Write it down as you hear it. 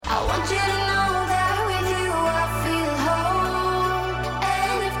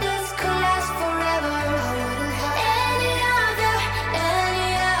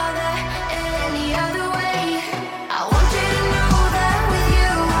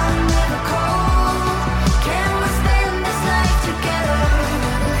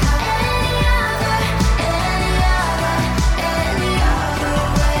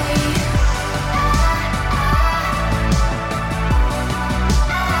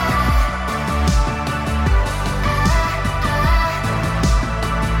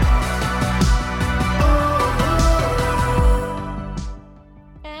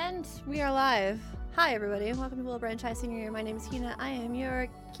Hi everybody, welcome to Wilbranch High Senior Year. My name is Hina. I am your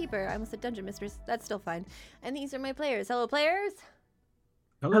keeper. I almost said dungeon mistress. That's still fine. And these are my players. Hello, players.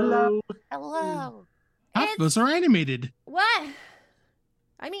 Hello. Hello. Half of us are animated. What?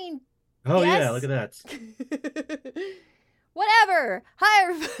 I mean, Oh yes. yeah, look at that. Whatever. Hi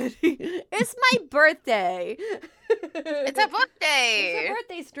everybody. It's my birthday. It's a birthday. It's a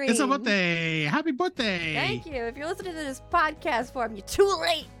birthday stream. It's a birthday. Happy birthday. Thank you. If you're listening to this podcast form, you're too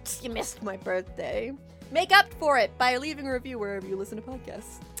late. You missed my birthday. Make up for it by leaving a review wherever you listen to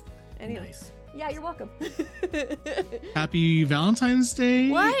podcasts. Anyway. Nice. Yeah, you're welcome. Happy Valentine's Day.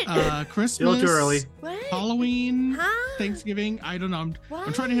 What? Christmas. Still too early. What? Halloween. Huh? Thanksgiving. I don't know. I'm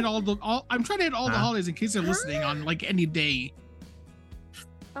What? trying to hit all the holidays in case they're Huh? listening on like any day.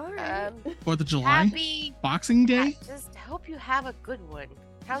 All right. 4th of July. Happy. Boxing Day. Just hope you have a good one.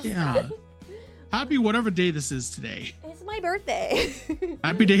 How's Yeah. that? Happy whatever day this is today. It's my birthday.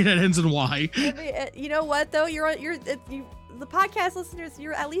 Happy day that ends in Y. You know what though? The podcast listeners.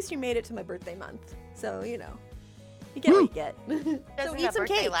 At least you made it to my birthday month. So you know, you get what you get. So Doesn't eat a some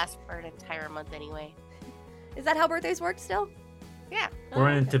birthday cake. last for an entire month anyway? Is that how birthdays work still? Yeah. Oh,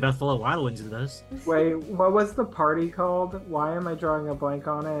 We're in okay. Tibet full of wild ones. It does. Wait, what was the party called? Why am I drawing a blank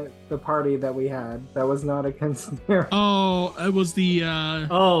on it? The party that we had. That was not a conspiracy. Oh, it was the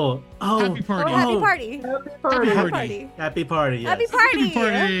Oh. happy party. Oh, happy Oh. party. Happy Happy party. Happy party. party. Happy party. Yes. Happy party.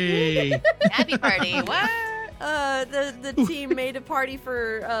 Happy party. Happy party. What? The team made a party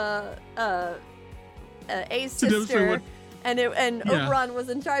for A's To demonstrate sister, what- and Yeah. Oberon was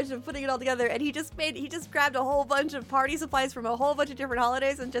in charge of putting it all together, and he just grabbed a whole bunch of party supplies from a whole bunch of different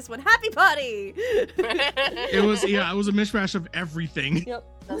holidays and just went happy party. It was a mishmash of everything. Yep.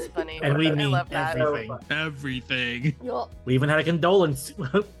 That's funny. And we I mean love that. everything. Everything. Yup. We even had a condolence,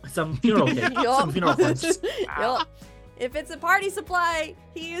 some funeral cake, Yup. some funeral funds. Wow. Yup. If it's a party supply,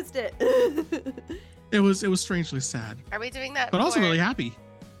 he used it. It was strangely sad, Are we doing that? but also for- really happy.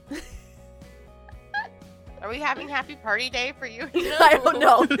 Are we having happy party day for you? I don't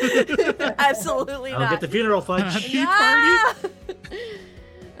know. Absolutely I'll not. get the funeral fudge. Happy Ah! party.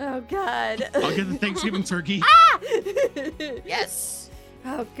 Oh God. I'll get the Thanksgiving turkey. Yes.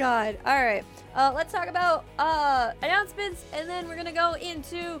 Oh God. All right. Let's talk about announcements, and then we're gonna go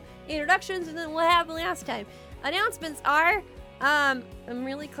into introductions, and then we'll have last time. Announcements are, I'm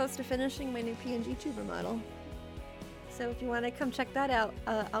really close to finishing my new PNG tuber model. So if you want to come check that out,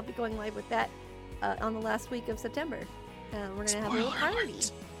 I'll be going live with that on the last week of September. We're gonna have a little Spoiler party.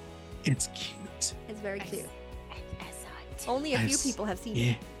 alert. It's cute. It's very cute. I saw it. Only a few Yes. people have seen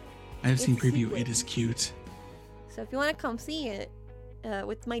Yeah, it. I've seen It's preview. secret. It is cute. So if you want to come see it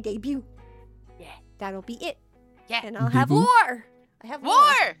with my debut, Yeah. that'll be it. Yeah. And I'll have Debut? lore. I have lore.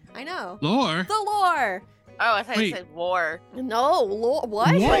 War. I know. Lore. The lore. Oh, I thought you Wait. said war. No, lore.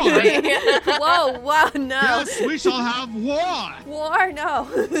 What? War. Whoa, wow, no. Yes, we shall have war. War, no.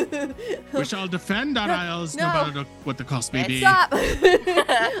 We shall defend our isles no No. matter what the cost may be. Stop.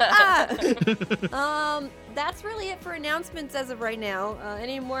 Ah. That's really it for announcements as of right now.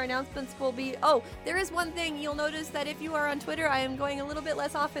 Any more announcements will be... Oh, there is one thing. You'll notice that if you are on Twitter, I am going a little bit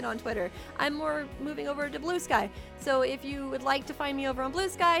less often on Twitter. I'm more moving over to Blue Sky. So if you would like to find me over on Blue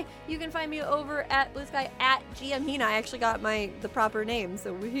Sky, you can find me over at Blue Sky at GM Hina. I actually got the proper name,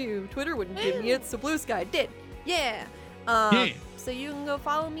 so Twitter wouldn't give me it, so Blue Sky did. Yeah. Yeah. So you can go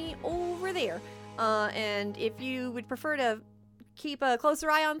follow me over there. And if you would prefer to keep a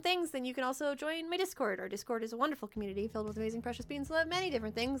closer eye on things, then you can also join my Discord. Our Discord is a wonderful community filled with amazing precious beings who love many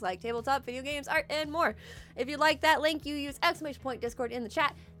different things like tabletop, video games, art, and more. If you like that link, you use !Discord in the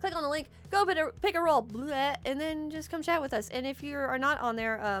chat. Click on the link, go pick a role, bleh, and then just come chat with us. And if you are not on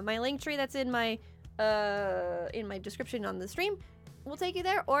there, my link tree that's in my description on the stream will take you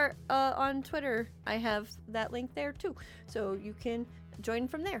there, or on Twitter I have that link there too, so you can join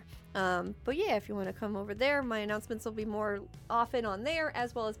from there. But yeah, if you want to come over there, my announcements will be more often on there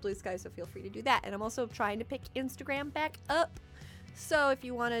as well as Blue Sky, so feel free to do that. And I'm also trying to pick Instagram back up, so if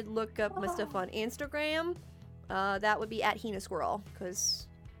you want to look up my stuff on Instagram, that would be at Hina Squirrel, because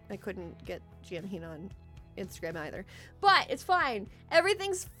I couldn't get GM Hina on Instagram either. But it's fine.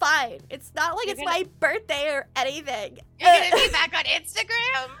 Everything's fine. It's not like You're it's gonna- my birthday or anything. You're gonna be back on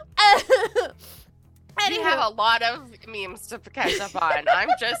Instagram? You Anywho. have a lot of memes to catch up on. I'm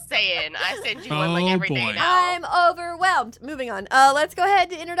just saying. I send you one like Oh, every day boy. now. I'm overwhelmed. Moving on. Let's go ahead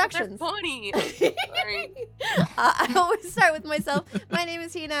to They're introductions. funny. Sorry. I always start with myself. My name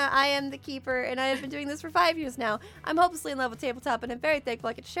is Hina. I am the keeper, and I have been doing this for 5 years now. I'm hopelessly in love with tabletop, and I'm very thankful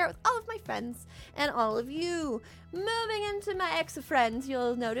I get to share it with all of my friends and all of you. Moving into my ex of friends,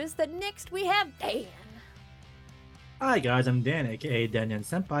 you'll notice that next we have Dan. Hi guys, I'm Dan, aka Dan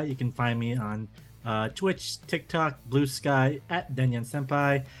Senpai. You can find me on Twitch, TikTok, Blue Sky, at Denyan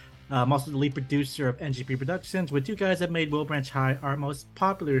Senpai. I'm also the lead producer of NGP Productions, which you guys have made Wilbranch High our most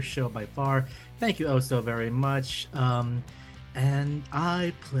popular show by far. Thank you oh so very much. And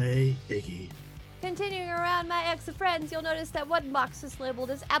I play Iggy. Continuing around my ex of friends, you'll notice that one box is labeled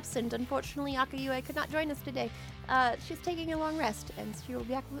as absent. Unfortunately, Akayue could not join us today. She's taking a long rest, and she will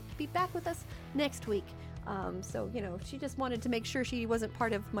be back with us next week. So, she just wanted to make sure she wasn't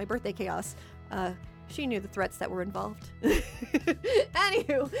part of my birthday chaos. She knew the threats that were involved.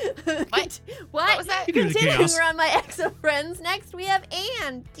 Anywho. What? What was that? Continuing around my ex of friends, next we have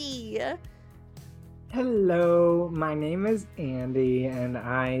Andy. Hello, my name is Andy, and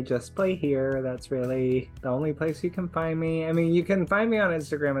I just play here. That's really the only place you can find me. I mean, you can find me on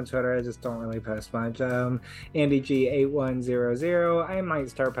Instagram and Twitter. I just don't really post much. AndyG8100. I might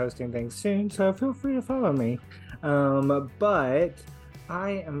start posting things soon, so feel free to follow me. But I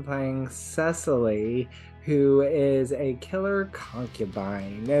am playing Cecily, who is a killer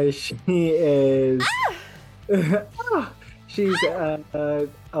concubine. She is... She's a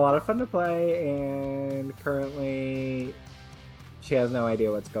lot of fun to play, and currently she has no idea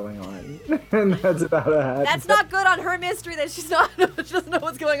what's going on. And that's about it. That's not good on her mystery that she doesn't know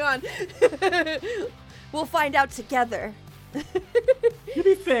what's going on. We'll find out together. To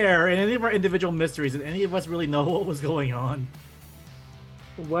be fair, in any of our individual mysteries, did any of us really know what was going on?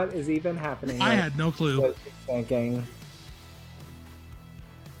 What is even happening? I had no clue. What she's thinking.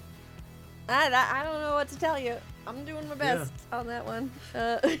 I don't know what to tell you. I'm doing my best on that one.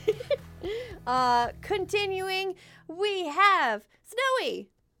 Continuing, we have Snowy.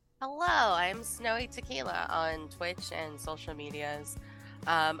 Hello, I'm Snowy Tequila on Twitch and social medias.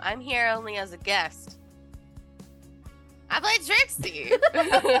 I'm here only as a guest. I play Trixie.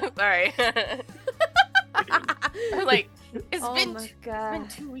 Sorry. It's been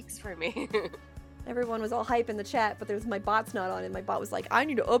 2 weeks for me. Everyone was all hype in the chat, but my bot's not on, and my bot was like, I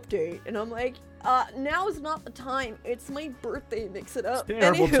need to update. And I'm like, now's not the time. It's my birthday, mix it up.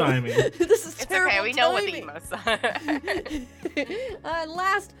 Terrible timing. This is it's terrible okay, we know timing. what the emos are. And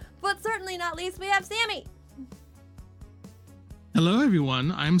last, but certainly not least, we have Sammy. Hello,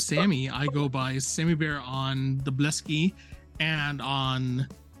 everyone. I'm Sammy. I go by Sammy Bear on the Blesky and on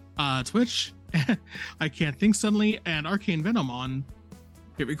Twitch. I can't think suddenly, and Arcane Venom on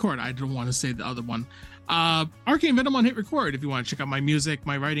Hit Record. I don't want to say the other one. Arcane Venom on Hit Record. If you want to check out my music,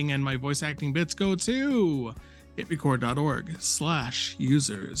 my writing, and my voice acting bits, go to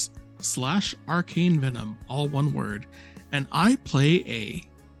hitrecord.org/users/Arcane Venom, all one word. And I play A.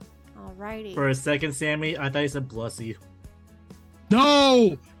 Alrighty. For a second, Sammy, I thought you said Blussy.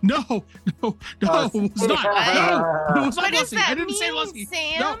 No, it was not. No, it was not What does Lussie. that I didn't say mean, Lussie.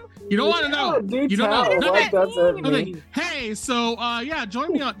 Sam? No, you don't want to know. You don't know. What does it Nothing. mean? Hey, so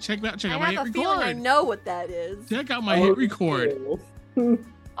join me on check out I my Hit have a feeling I Record. know what that is. Check out my Hit Record.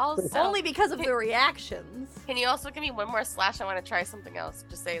 Also, Only because of the reactions. can you also give me one more slash? I want to try something else.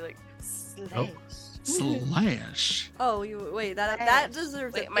 Just say slash. Slash. Oh, wait, that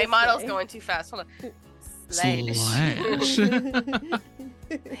deserves Wait, it my this model's way. going too fast. Hold on. Slash. All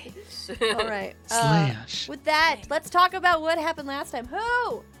right. Slash. With that, let's talk about what happened last time.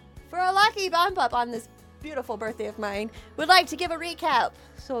 Who, for a lucky bump up on this beautiful birthday of mine, would like to give a recap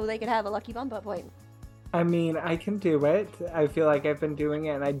so they could have a lucky bump up point? I mean, I can do it. I feel like I've been doing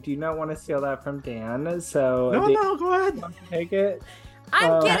it, and I do not want to steal that from Dan. So No, go ahead. take it.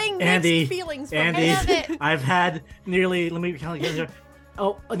 I'm getting mixed Andy, feelings from Andy, it. I've had nearly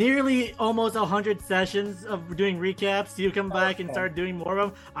almost 100 sessions of doing recaps. You come back and start doing more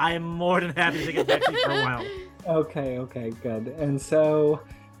of them. I am more than happy to get back to you for a while. Okay, good. And so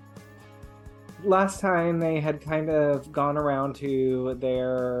last time they had kind of gone around to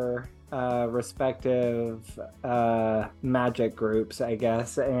their respective magic groups, I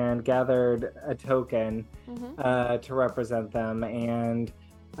guess, and gathered a token to represent them. And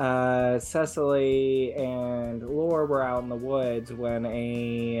Cecily and Lore were out in the woods when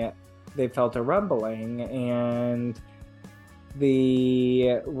they felt a rumbling, and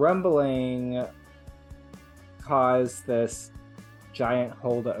the rumbling caused this giant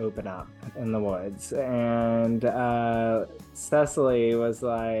hole to open up in the woods, and Cecily was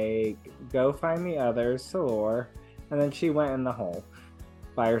like, go find the others to Lore, and then she went in the hole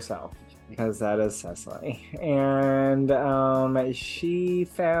by herself because that is Cecily, and she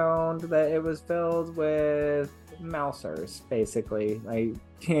found that it was filled with mousers, basically like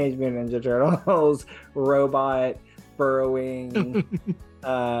Teenage Mutant Ninja Turtles robot burrowing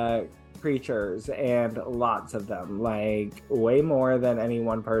creatures, and lots of them, like way more than any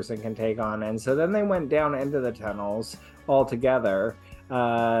one person can take on. And so then they went down into the tunnels all together,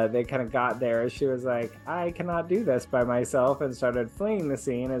 they kind of got there, she was like, I cannot do this by myself, and started fleeing the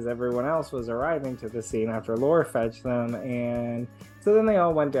scene as everyone else was arriving to the scene after Lore fetched them. And so then they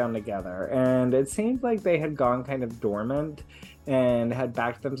all went down together, and it seemed like they had gone kind of dormant and had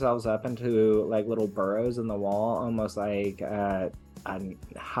backed themselves up into like little burrows in the wall, almost like a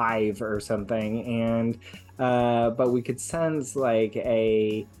hive or something. And but we could sense like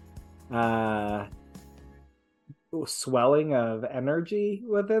a swelling of energy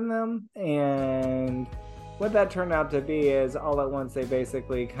within them. And what that turned out to be is all at once they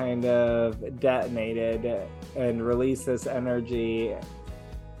basically kind of detonated and released this energy.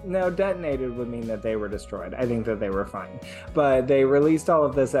 No, detonated would mean that they were destroyed. I think that they were fine. But they released all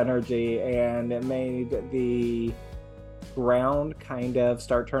of this energy, and it made the ground kind of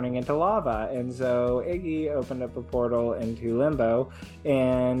start turning into lava. And so Iggy opened up a portal into Limbo,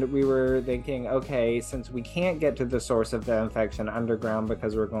 and we were thinking, okay, since we can't get to the source of the infection underground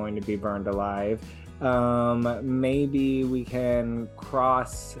because we're going to be burned alive, maybe we can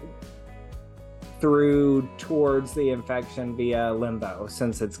cross through towards the infection via Limbo,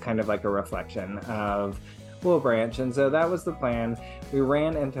 since it's kind of like a reflection of Wilbranch. And so that was the plan. We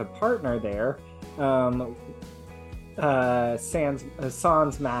ran into Partner there,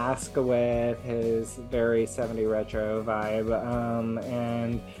 Sans mask with his very 70 retro vibe,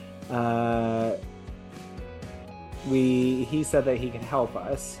 and he said that he could help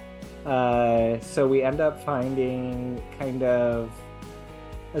us. So we end up finding kind of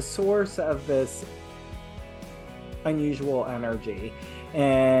a source of this unusual energy,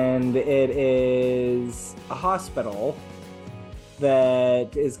 and it is a hospital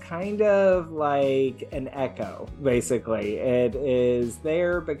that is kind of like an echo. Basically, it is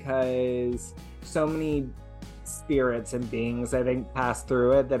there because so many spirits and beings, I think, pass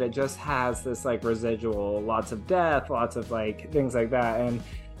through it, that it just has this like residual, lots of death, lots of like things like that. And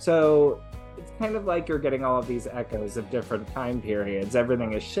so it's kind of like you're getting all of these echoes of different time periods.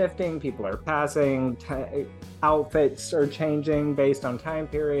 Everything is shifting, people are passing, outfits are changing based on time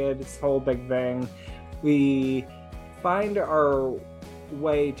period. It's a whole big thing. We find our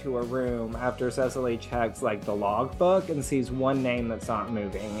way to a room after Cecily checks like the logbook and sees one name that's not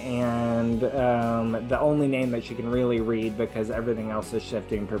moving, and the only name that she can really read because everything else is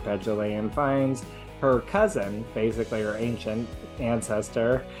shifting perpetually, and finds her cousin, basically her ancient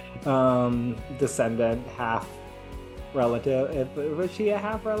ancestor, descendant, half relative. Was she a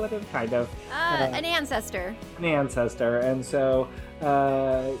half relative? Kind of. An ancestor. An ancestor. And so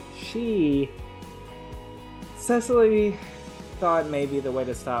Cecily thought maybe the way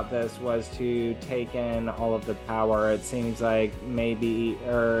to stop this was to take in all of the power. It seems like maybe,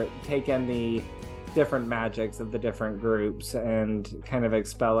 or take in the different magics of the different groups and kind of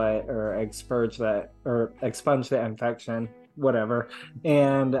expel it or expunge the infection, whatever.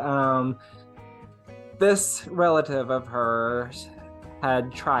 And this relative of hers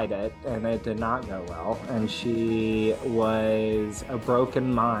had tried it and it did not go well, and she was a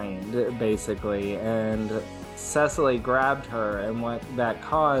broken mind basically, and Cecily grabbed her, and what that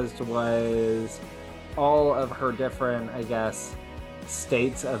caused was all of her different, I guess,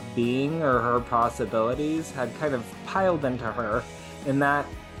 states of being, or her possibilities, had kind of piled into her, and that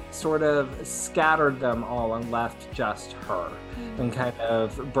sort of scattered them all and left just her, and kind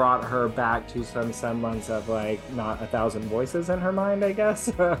of brought her back to some semblance of like not 1,000 voices in her mind, I guess,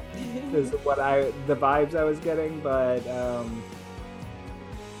 is the vibes I was getting. But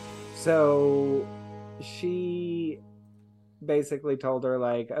so she basically told her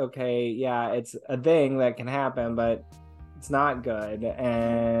like, okay, yeah, it's a thing that can happen, but it's not good,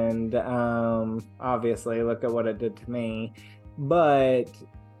 and obviously look at what it did to me. But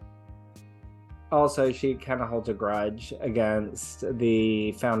also she kind of holds a grudge against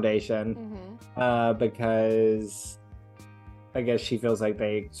the Foundation, because I guess she feels like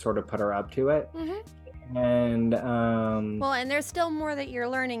they sort of put her up to it. And well, and there's still more that you're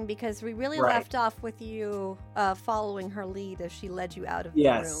learning, because we really left off with you following her lead as she led you out of the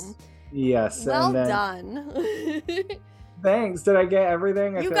room. Yes. Well done. Thanks. Did I get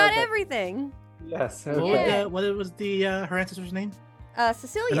everything? You got everything. Yes. Okay. What was her ancestor's name?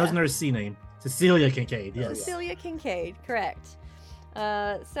 Cecilia. And that was another C name. Cecilia Kincaid. Yes. Cecilia Kincaid. Correct.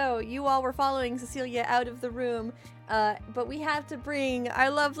 So you all were following Cecilia out of the room, but we have to bring our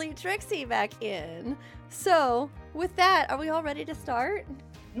lovely Trixie back in. So with that, are we all ready to start?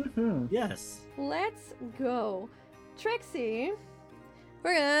 Yes. Let's go. Trixie,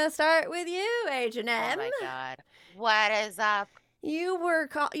 we're gonna start with you, H&M. Oh my god. What is up? You were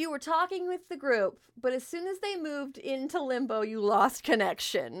talking with the group, but as soon as they moved into Limbo, you lost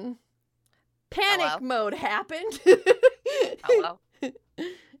connection. panic Hello? mode happened. Hello?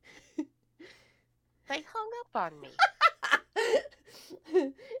 They hung up on me.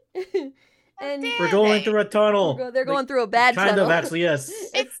 And dare We're going they? through a tunnel. they're going through a bad kind tunnel. of, actually, yes.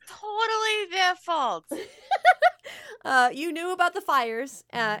 It's totally their fault. You knew about the fires,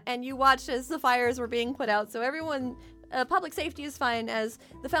 and you watched as the fires were being put out. So everyone, public safety is fine as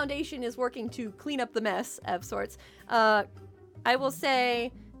the Foundation is working to clean up the mess of sorts. I will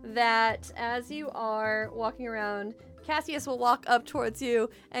say that as you are walking around, Cassius will walk up towards you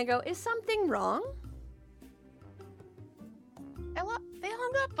and go, "Is something wrong?" They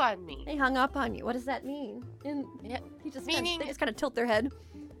hung up on me. They hung up on you. What does that mean? And Yeah, they just meaning- kind of tilt their head.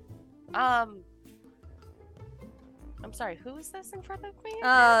 I'm sorry, who is this in front of me?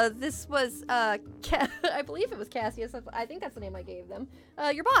 This was I believe it was Cassius. I think that's the name I gave them.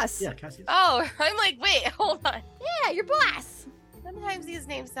 Your boss. Yeah, Cassius. Oh, I'm like, wait, hold on. Yeah, your boss. Sometimes these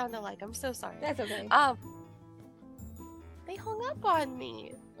names sound alike. I'm so sorry. That's okay. They hung up on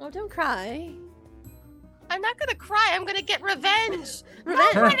me. Oh, don't cry. I'm not gonna cry. I'm gonna get revenge.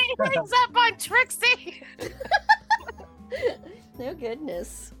 Revenge. Nobody hangs up on Trixie. No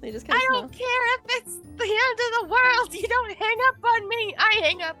goodness. They just kind I of don't care if it's the end of the world. You don't hang up on me. I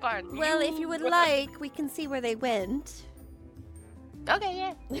hang up on you. Well, if you would like, we can see where they went. Okay,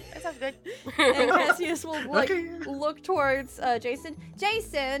 yeah, that sounds good. And Cassius will Okay. look towards Jason.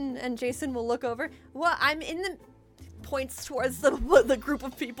 Jason, and Jason will look over. Well, I'm in the points towards the group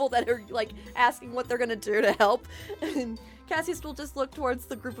of people that are like asking what they're gonna do to help. And Cassius will just look towards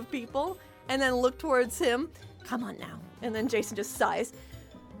the group of people and then look towards him. Come on now. And then Jason just sighs.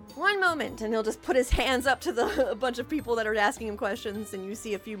 One moment, and he'll just put his hands up to a bunch of people that are asking him questions, and you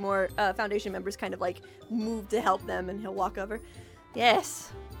see a few more Foundation members kind of like move to help them, and he'll walk over.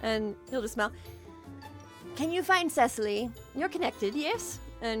 Yes. And he'll just smile. Can you find Cecily? You're connected, yes?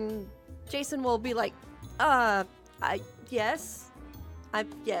 And Jason will be like, yes.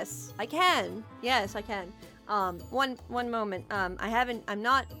 Yes, I can. Yes, I can. One moment. I'm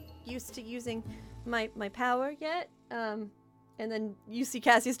not used to using my power yet. And then you see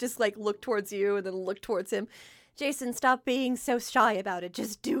Cassius just like look towards you and then look towards him. Jason, stop being so shy about it.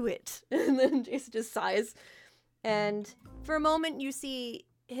 Just do it. And then Jason just sighs. And for a moment you see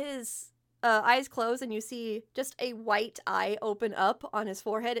his eyes close and you see just a white eye open up on his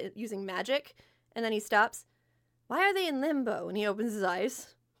forehead using magic. And then he stops. Why are they in limbo? And he opens his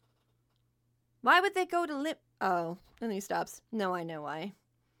eyes. Why would they go to limbo? Oh, and then he stops. No, I know why.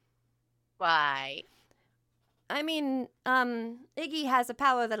 Why? I mean, Iggy has a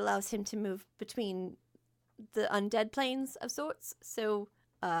power that allows him to move between the undead planes of sorts, so,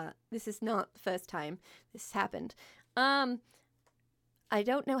 this is not the first time this happened. I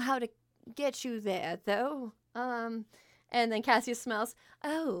don't know how to get you there, though. And then Cassius smiles.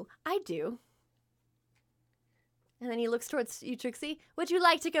 Oh, I do. And then he looks towards you, Trixie. Would you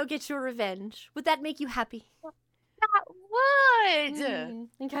like to go get your revenge? Would that make you happy? That would.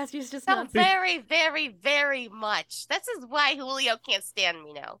 And Cassius just So nods. very, very, very much. This is why Julio can't stand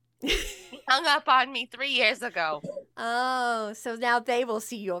me now. He hung up on me 3 years ago. Oh, so now they will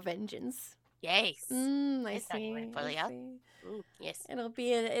see your vengeance. Yes. I It's not see. even fully I up. see. Yes. It'll be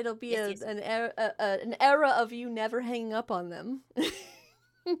Yes, an era of you never hanging up on them,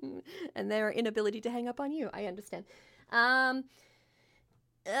 and their inability to hang up on you. I understand.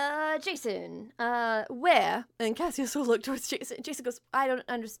 Jason, where? And Cassius will look towards Jason. Jason goes, I don't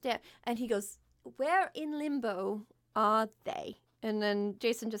understand. And he goes, where in limbo are they? And then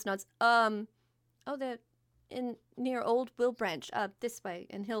Jason just nods. Oh, they're near Old Wilbranch, this way.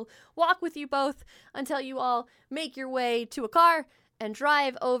 And he'll walk with you both until you all make your way to a car and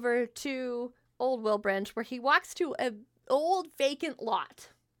drive over to Old Wilbranch, where he walks to an old vacant lot.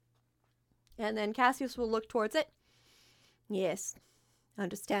 And then Cassius will look towards it. Yes,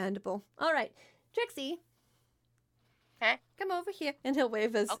 understandable. All right, Trixie. Huh? Come over here. And he'll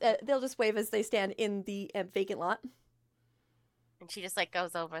wave as, Okay. they'll just wave as they stand in the vacant lot. And she just like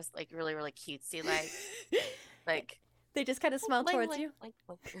goes over like really, really cutesy, like They just kind of smile Like, towards like, you. like.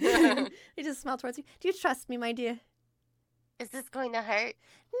 They just smile towards you. Do you trust me, my dear? Is this going to hurt?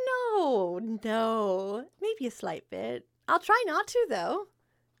 No. Maybe a slight bit. I'll try not to, though.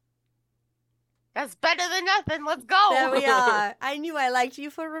 That's better than nothing. Let's go. There we are. I knew I liked you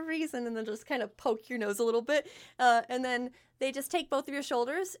for a reason, and then just kind of poke your nose a little bit. And then they just take both of your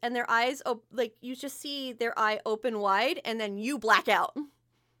shoulders, and their eyes, like, you just see their eye open wide, and then you black out.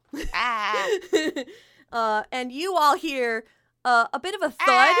 And you all hear a bit of a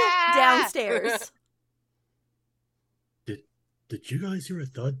thud downstairs. Did you guys hear a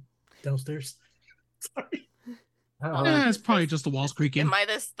thud downstairs? Sorry. Yeah, it's probably just the walls creaking. Am I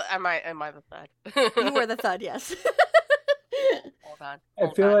this? Am I the thud? You were the thud, yes. Hold on.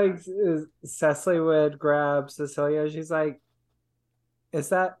 I feel like Cecily would grab Cecilia. She's like, is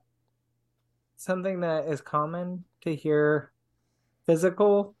that something that is common to hear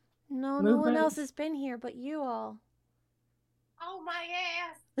physical? No one Movement? else has been here but you all. Oh my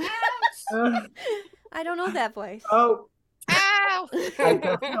ass! Ouch! I don't know that voice. Oh, Ow!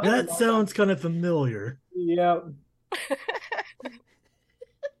 That sounds kind of familiar. yep.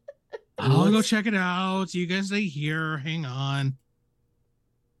 I'll go check it out. You guys stay here. Hang on.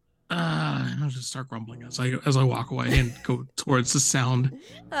 I'll just start grumbling as I walk away and go towards the sound.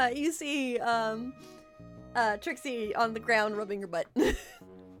 You see Trixie on the ground rubbing her butt.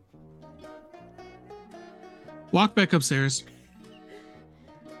 Walk back upstairs.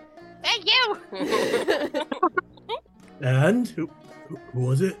 Hey, you! And who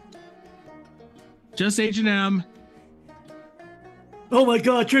was it? Just H&M. Oh my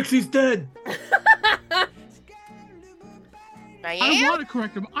God, Trixie's dead. I I am? want to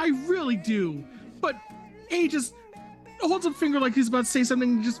correct him. I really do. But he just holds a finger like he's about to say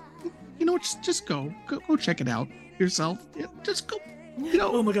something. Just, you know, just go check it out yourself. Yeah, just go. You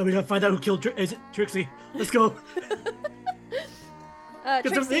know. Oh my God, we gotta find out who killed is it Trixie. Let's go.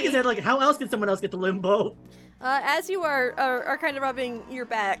 Because the thing is that, like, how else can someone else get to limbo? As you are kind of rubbing your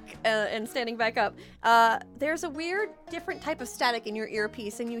back and standing back up, there's a weird, different type of static in your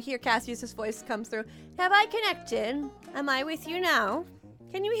earpiece, and you hear Cassius's voice come through. Have I connected? Am I with you now?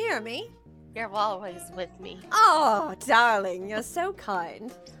 Can you hear me? You're always with me. Oh, darling, you're so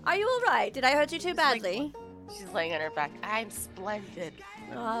kind. Are you all right? Did I hurt you too badly? She's laying on her back. I'm splendid.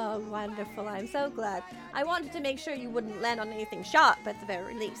 Oh, wonderful. I'm so glad. I wanted to make sure you wouldn't land on anything sharp at the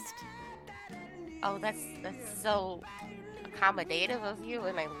very least. Oh, that's so accommodative of you,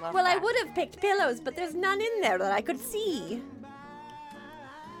 and I love Well, that. I would have picked pillows, but there's none in there that I could see.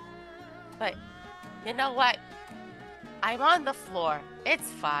 But you know what? I'm on the floor. It's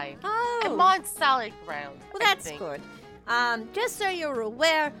fine. Oh. I'm on solid ground. Well, I that's think. good. Just so you're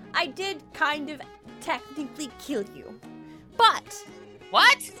aware, I did kind of technically kill you. But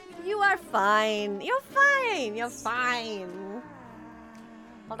What? you are fine. You're fine. You're fine.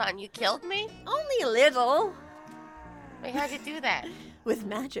 Hold on, you killed me? Only a little. Wait, how'd you do that? With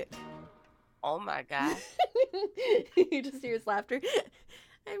magic. Oh my god. You just hear his laughter.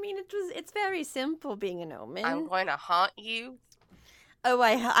 I mean, it's very simple being an omen. I'm going to haunt you. Oh,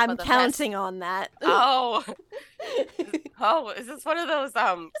 I'm For the counting on that. Oh. Oh, is this one of those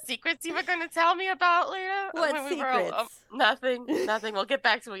secrets you were going to tell me about later? What When secrets? Nothing. We'll get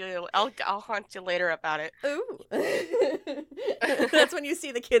back to you. I'll haunt you later about it. Ooh. That's when you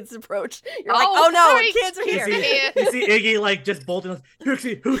see the kids approach. You're like, Oh, oh no, sorry. kids are here. You see Iggy like just bolting us.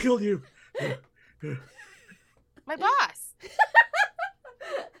 Trixie, who killed you? My boss.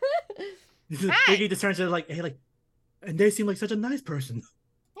 Hi. Iggy just turns to her like, hey, like, and they seem like such a nice person.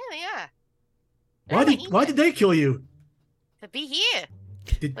 Yeah. Why did they kill you? To be here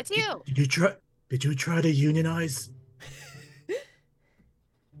Did, with you. Did you try to unionize?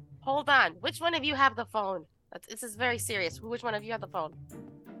 Hold on. Which one of you have the phone? This is very serious. Which one of you have the phone?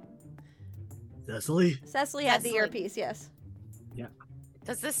 Cecily? Cecily had the Cecily. earpiece, yes.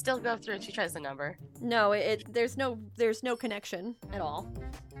 Does this still go through and she tries the number? No, there's no connection at all.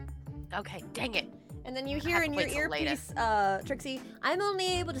 Okay, dang it. And then you I hear have in to your wait till later. earpiece, Trixie, I'm only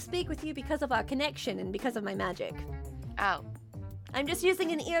able to speak with you because of our connection and because of my magic. Oh. I'm just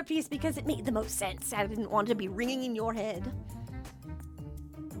using an earpiece because it made the most sense. I didn't want to be ringing in your head.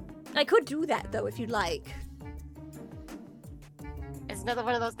 I could do that, though, if you'd like. It's another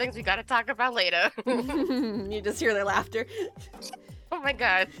one of those things we gotta talk about later. You just hear their laughter. Oh my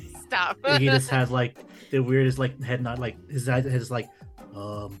god, stop. Iggy just has like the weirdest like head nod, like his head is like, who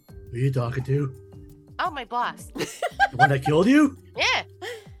are you talking to? Oh, my boss. The one that killed you? Yeah.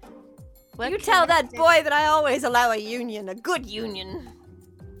 What You can tell I that do? boy that I always allow a union, a good union.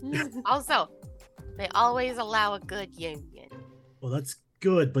 Also, they always allow a good union. Well, that's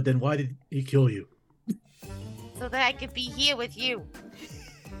good, but then why did he kill you? So that I could be here with you.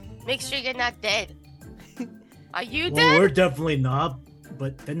 Make sure you're not dead. Are you Well, dead? we're definitely not,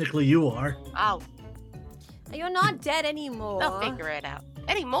 but technically you are. Oh, You're not dead anymore. they'll figure it out.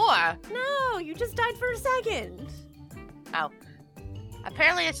 Anymore? No, you just died for a second. Oh.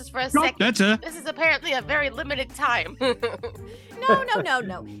 Apparently it's just for a Drop second. better. This is apparently a very limited time. No.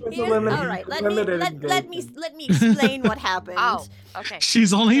 It's Here- limited- all right, let me engagement. explain what happened. Oh, okay.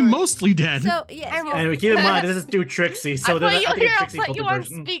 She's only Sorry. mostly dead. So yes, I'm you're- Anyway, keep in mind this is through Trixie, so I there's put you I think a here, I'll Trixie put you filter on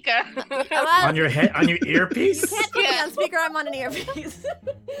version. speaker. well, On your head, on your you earpiece. can't put me Yeah. on speaker. I'm on an earpiece.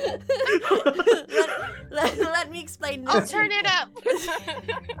 let me explain I'll this. turn it up.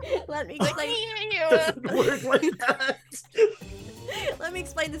 Let me Let explain. me hear you. Doesn't work like that. Let me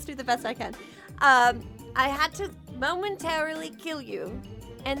explain this to you the best I can. I had to momentarily kill you,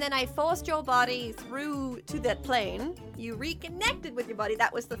 and then I forced your body through to that plane. You reconnected with your body.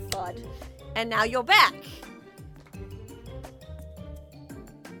 That was the thud. And now you're back.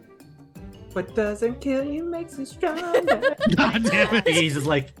 What doesn't kill you makes you stronger. God damn it. He's just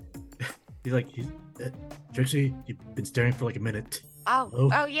like, Trixie, you've been staring for like a minute.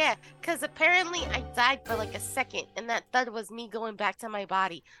 Oh yeah, because apparently I died for like a second, and that thud was me going back to my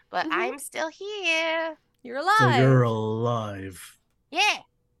body. But Mhm. I'm still here. You're alive. So you're alive. Yeah.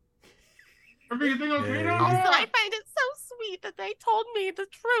 Everything okay now? Also, I find it so sweet that they told me the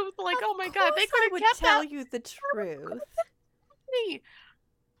truth. Like, oh my god, they Of course could I have would kept tell that you the truth. me.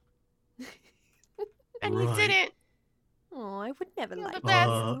 And you Right. didn't. Oh, I would never You're lie the to best.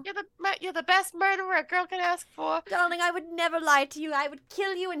 you. You're the best murderer a girl can ask for. Darling, I would never lie to you. I would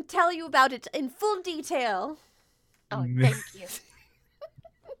kill you and tell you about it in full detail. Oh, thank you.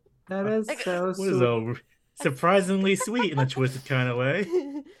 That is so What is sweet. a surprisingly sweet in a twisted kind of way.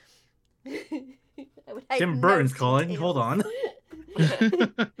 I would hide Tim no Burton's calling. details. Hold on.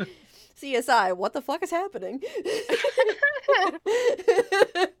 CSI, what the fuck is happening?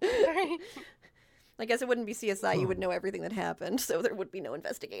 I guess it wouldn't be CSI. You would know everything that happened, so there would be no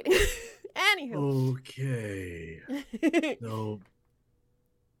investigating. Anywho. Okay. So,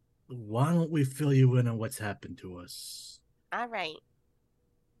 why don't we fill you in on what's happened to us? All right.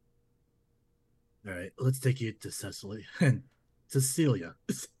 All right, let's take you to Cecily and Cecilia.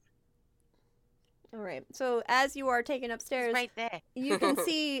 All right. So as you are taken upstairs, It's right there. you can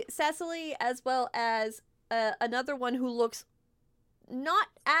see Cecily as well as another one who looks not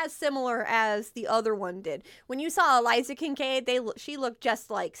as similar as the other one did. When you saw Eliza Kincaid, she looked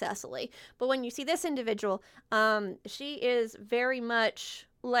just like Cecily. But when you see this individual, she is very much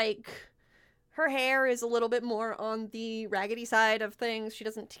like, her hair is a little bit more on the raggedy side of things. She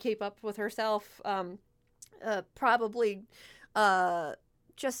doesn't keep up with herself. Probably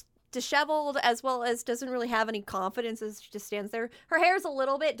just disheveled, as well as doesn't really have any confidence as she just stands there. Her hair's a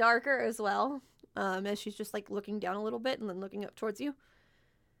little bit darker as well, as she's just like looking down a little bit and then looking up towards you.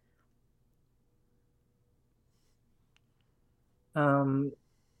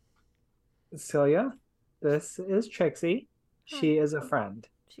 Celia, this is Trixie. She is a friend.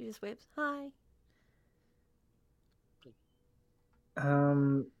 She just waves. Hi.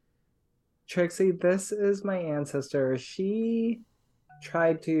 Trixie, this is my ancestor. She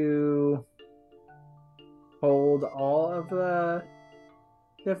tried to hold all of the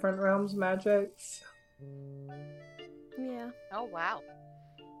different realms magics, Yeah. Oh wow.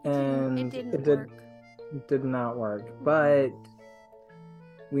 and It didn't work. did not work. But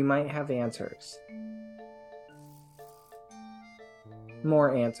we might have answers.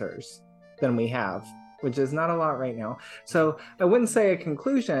 More answers than we have, which is not a lot right now. So I wouldn't say a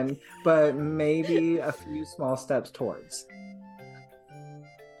conclusion, but maybe a few small steps towards.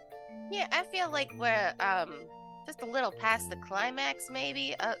 Yeah, I feel like we're just a little past the climax,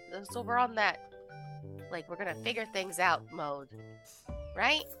 maybe. So we're on that, like, we're gonna figure things out mode,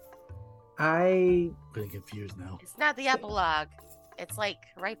 right? I Getting confused now. It's not the epilogue. It's like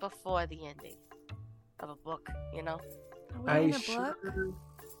right before the ending of a book, you know? Are we I in a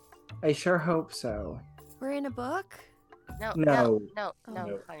book? sure hope so. We're in a book? No, No. no,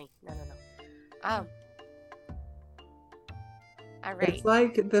 No. honey, no. All right. It's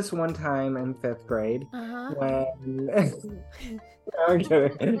like this one time in 5th grade Uh-huh. when I'm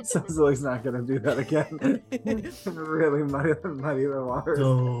kidding. Cecily's not gonna do that again. Really muddy the waters.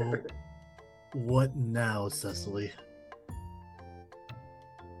 So, what now, Cecily?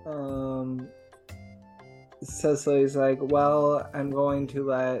 Cecily's like, well, I'm going to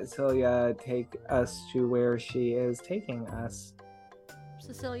let Celia take us to where she is taking us.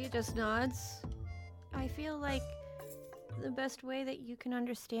 Cecilia just nods. I feel like the best way that you can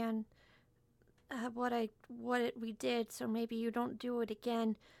understand what we did, so maybe you don't do it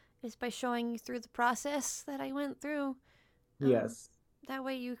again, is by showing you through the process that I went through. Yes. That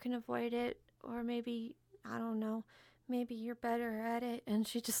way you can avoid it, or maybe, I don't know, maybe you're better at it. And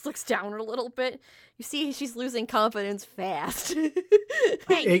she just looks down a little bit. You see she's losing confidence fast.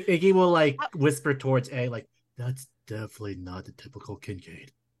 Hey. Iggy will like whisper towards A, like, that's definitely not the typical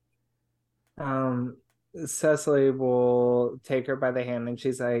Kincaid. Cecily will take her by the hand and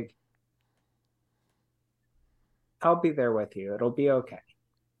she's like, I'll be there with you. It'll be okay.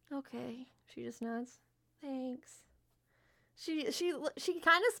 Okay. She just nods. Thanks. She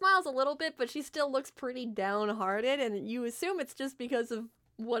kind of smiles a little bit, but she still looks pretty downhearted, and you assume it's just because of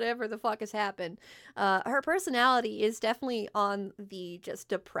whatever the fuck has happened. Her personality is definitely on the just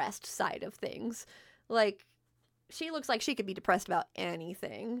depressed side of things. Like, she looks like she could be depressed about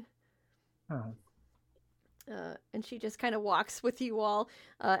anything. Oh. And she just kind of walks with you all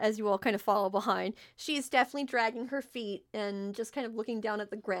as you all kind of follow behind. She's definitely dragging her feet and just kind of looking down at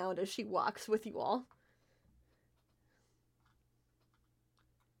the ground as she walks with you all.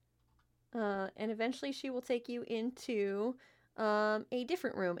 And eventually she will take you into a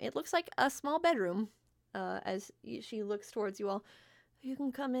different room. It looks like a small bedroom as she looks towards you all. You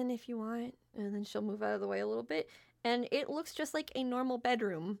can come in if you want. And then she'll move out of the way a little bit. And it looks just like a normal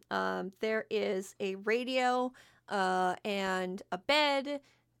bedroom. There is a radio and a bed,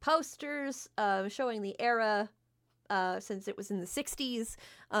 posters showing the era since it was in the 60s,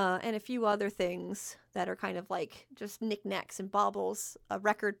 and a few other things that are kind of like just knickknacks and baubles, a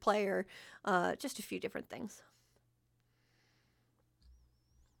record player, just a few different things.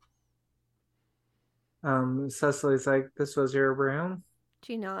 Cecily's like, this was your room?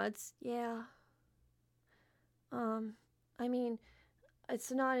 She nods. Yeah. I mean,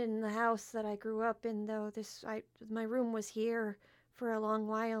 it's not in the house that I grew up in, though. My room was here for a long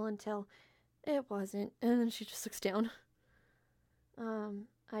while until it wasn't. And then she just looks down.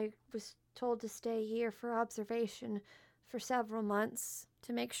 I was told to stay here for observation for several months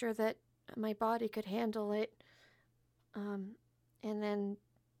to make sure that my body could handle it. And then,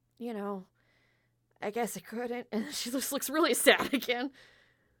 I guess it couldn't. And she just looks really sad again.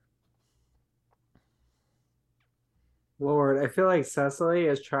 Lord, I feel like Cecily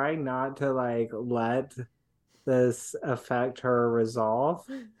is trying not to let this affect her resolve,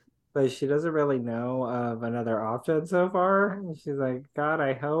 but she doesn't really know of another option so far. She's like, God,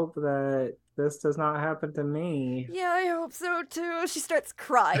 I hope that this does not happen to me. Yeah, I hope so too. She starts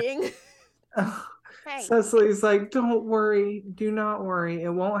crying. Hey. Cecily's like, don't worry, do not worry, it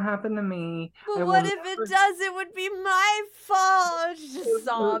won't happen to me. But what if it does? It would be my fault. She's just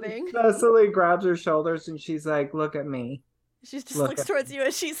sobbing. Cecily grabs her shoulders and she's like, look at me. She just looks towards you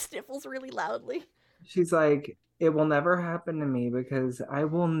as she sniffles really loudly. She's like, it will never happen to me because I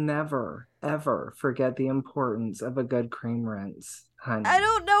will never, ever forget the importance of a good cream rinse, honey. I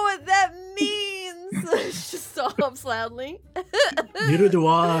don't know what that means. She just sobs loudly. Neither do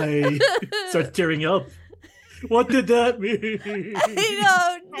I. Starts tearing up. What did that mean?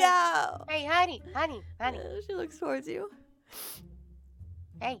 I don't know. Hey, honey. She looks towards you.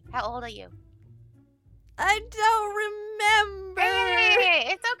 Hey, how old are you? I don't remember.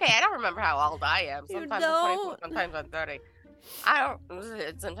 Hey, it's okay. I don't remember how old I am. You Sometimes don't? I'm 24, sometimes I'm 30. I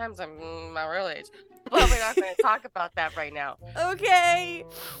don't. Sometimes I'm my real age. But we're not going to talk about that right now. Okay.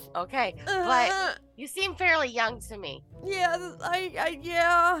 Okay, but you seem fairly young to me. Yeah,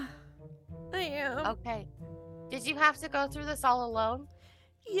 yeah. I am. Okay. Did you have to go through this all alone?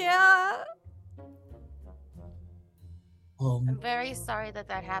 Yeah. I'm very sorry that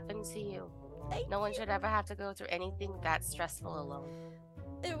happened to you. No one should ever have to go through anything that stressful alone.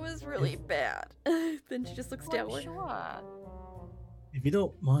 It was really bad. Then she just looks down. Sure. If you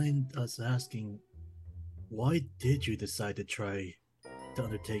don't mind us asking, why did you decide to try to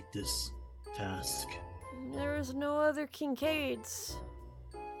undertake this task? There was no other Kincaids.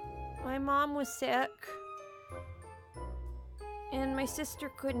 My mom was sick. And my sister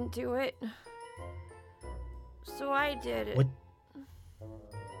couldn't do it. So I did it. What?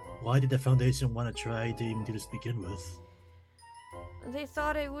 Why did the Foundation want to try to even do this to begin with? They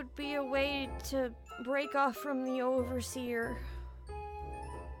thought it would be a way to break off from the Overseer.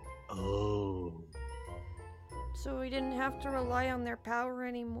 Oh. So we didn't have to rely on their power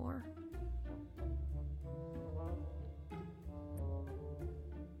anymore.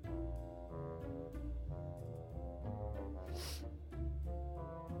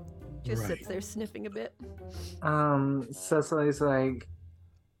 Just sits there sniffing a bit. Cecily's like,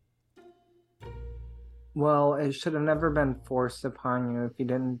 well, it should have never been forced upon you if you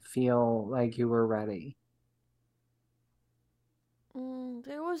didn't feel like you were ready.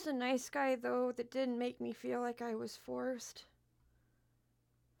 There was a nice guy, though, that didn't make me feel like I was forced.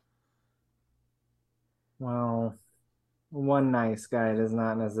 Well, one nice guy does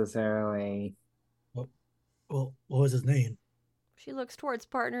not necessarily... Well, what was his name? She looks towards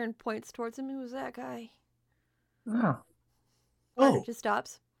partner and points towards him. Who's that guy? Oh. Partner just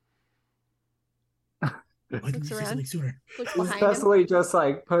stops. Why didn't Looks you say around. something sooner? Looks behind him. Cecily just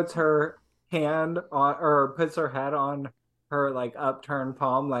puts her hand on, or puts her head on her upturned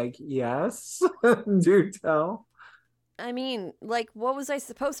palm, yes, do tell. I mean, what was I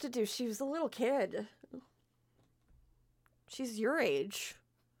supposed to do? She was a little kid. She's your age.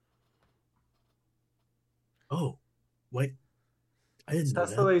 Oh, wait. I didn't know that.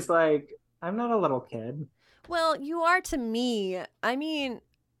 Cecily's like, I'm not a little kid. Well, you are to me. I mean,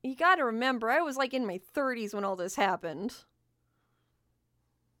 you got to remember, I was like in my 30s when all this happened.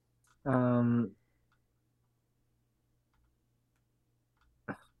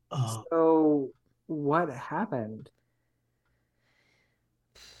 So what happened?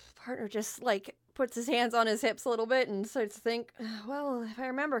 Partner just like puts his hands on his hips a little bit and starts to think, well, if I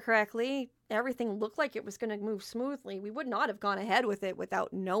remember correctly, everything looked like it was going to move smoothly. We would not have gone ahead with it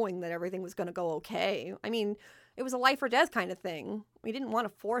without knowing that everything was going to go okay. I mean, it was a life or death kind of thing. We didn't want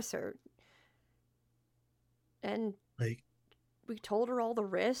to force her. And Like, we told her all the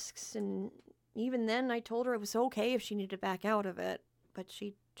risks, and even then I told her it was okay if she needed to back out of it, but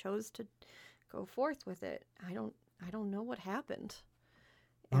she chose to go forth with it. I don't know what happened.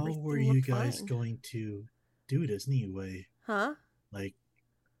 how Everything were you looked guys fine. going to do this anyway? Huh? Like,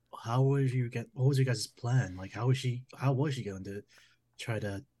 what was your guys' plan? Like, how was she going to try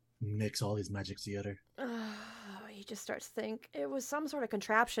to mix all these magics together? He just starts to think it was some sort of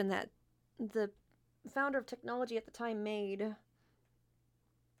contraption that the founder of technology at the time made.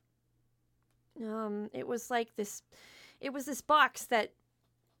 It was like this. It was this box that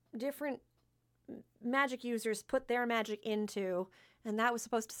different magic users put their magic into, and that was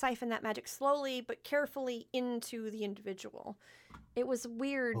supposed to siphon that magic slowly but carefully into the individual. It was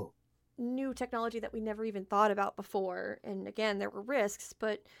weird. New technology that we never even thought about before. And again, there were risks,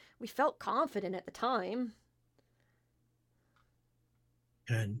 but we felt confident at the time.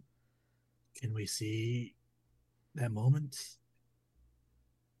 And can we see that moment?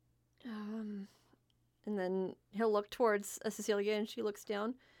 And then he'll look towards Cecilia and she looks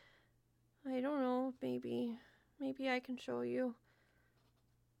down. I don't know, maybe I can show you.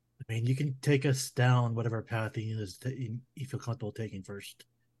 I mean, you can take us down whatever path you feel comfortable taking first.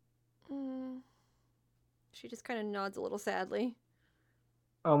 She just kind of nods a little sadly.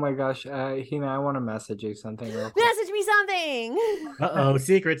 Oh my gosh, Hina, I want to message you something real quick. Message me something! Uh-oh,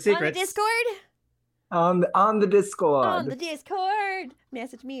 secrets. On the Discord? On the Discord. On the Discord!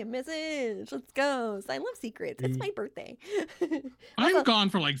 Message me a message. Let's go. I love secrets. It's my birthday. I'm gone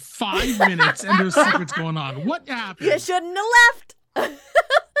for like 5 minutes and there's secrets going on. What happened? You shouldn't have left!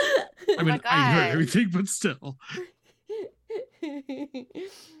 I mean, my I heard God. everything, but still.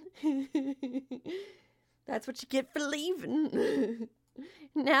 That's what you get for leaving.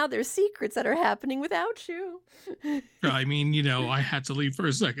 Now there's secrets that are happening without you. I mean, you know, I had to leave for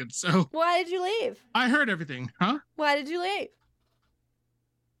a second, so Why did you leave? I heard everything, huh? Why did you leave?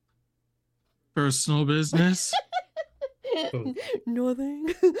 Personal business.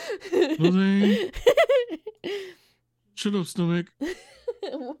 Nothing. Nothing. Shut up, stomach.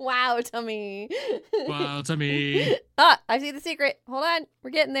 Wow, tummy. Wow, tummy. Ah, I see the secret. Hold on.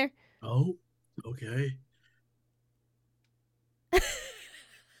 We're getting there. Oh, okay.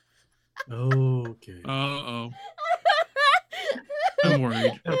 Okay. Uh-oh. I'm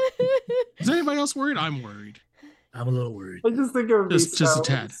worried. Is anybody else worried? I'm worried. I'm a little worried. I just think it would be Just a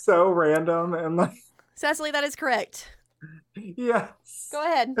tad. so random and like, Cecily, that is correct. yes. Go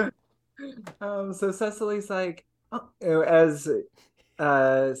ahead. So Cecily's like, as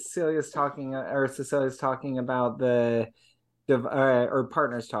Cecilia's talking about the or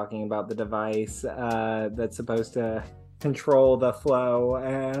partner's talking about the device that's supposed to control the flow,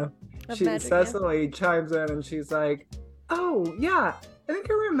 and Cecily chimes in and she's like, oh yeah, I think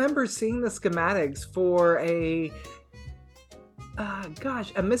I remember seeing the schematics for a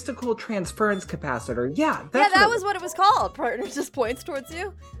mystical transference capacitor. Yeah, that was what it was called. Partner just points towards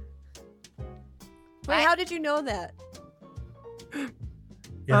you. Wait, What? how did you know that?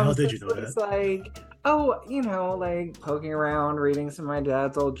 Yeah, how did you know Cecily's that? like, oh, you know, like poking around, reading some of my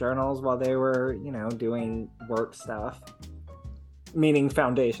dad's old journals while they were, you know, doing work stuff. Meaning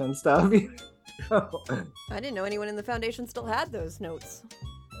foundation stuff. I didn't know anyone in the Foundation still had those notes.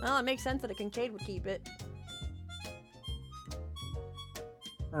 Well, it makes sense that a Kincaid would keep it.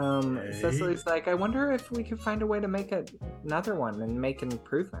 Cecily's like, I wonder if we could find a way to make another one and make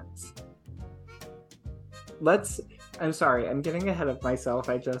improvements. I'm sorry, I'm getting ahead of myself.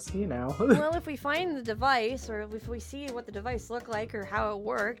 I just, you know. Well, if we find the device, or if we see what the device looked like or how it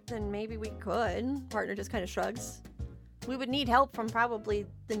worked, then maybe we could. Partner just kind of shrugs. We would need help from probably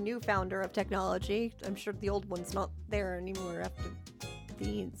the new founder of technology. I'm sure the old one's not there anymore after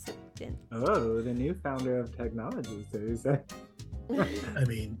the incident. Oh, the new founder of technology, so you say. I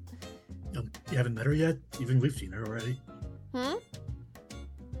mean, you haven't met her yet? Even we've seen her already. The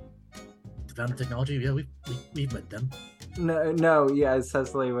founder of technology, yeah, we've met them. No, yeah,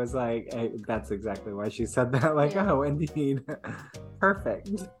 Cecily was like, that's exactly why she said that. Like, Yeah. oh, indeed. Perfect.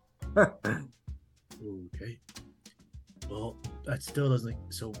 Okay. Well, that still doesn't.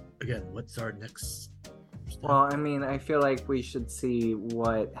 So again, what's our next step? Well, I mean, I feel like we should see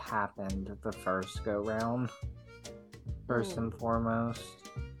what happened the first go round. First and foremost.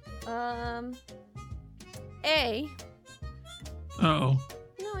 A. Oh.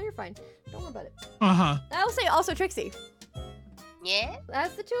 No, you're fine. Don't worry about it. Uh-huh. I'll say also Trixie. Yeah.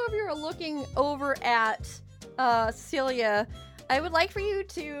 As the two of you are looking over at Cecilia, I would like for you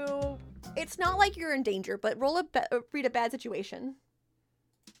to. It's not like you're in danger, but read a bad situation.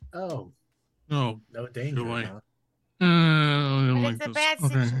 Oh, Oh. no danger. Do I? Huh? I don't But like it's a this. bad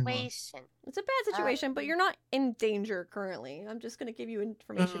Okay, hang on. situation. It's a bad situation, but you're not in danger currently. I'm just gonna give you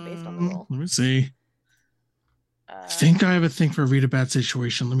information based on the roll. Let me see. I Uh, think I have a thing for read a bad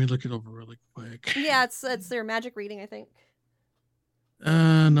situation. Let me look it over really quick. Yeah, it's their magic reading, I think.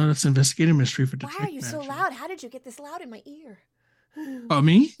 No, that's investigative mystery for Why detect are you so magic. loud? How did you get this loud in my ear? Oh,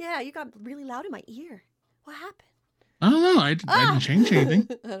 me? Yeah, you got really loud in my ear. What happened? I don't know. I didn't change anything.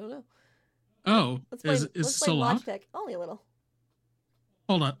 I don't know. Oh, Let's play, is it let's play still loud? Logitech. Only a little,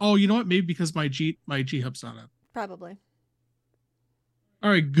 Hold on. Oh, you know what? Maybe because my G hub's not up. probably.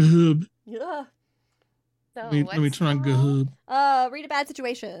 All right, good. Yeah. so Let me what's turn on the roll? good. Read a bad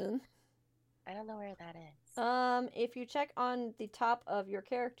situation. I don't know where that is. If you check on the top of your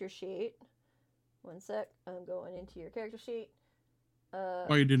character sheet, one sec. I'm going into your character sheet.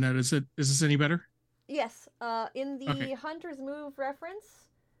 While you're doing that, is this any better? Yes. In the Okay. Hunter's Move reference,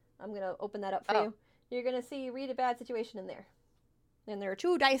 I'm gonna open that up for Oh. you. You're gonna see read a bad situation in there. And there are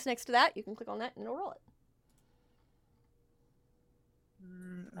 2 dice next to that. You can click on that and it'll roll it.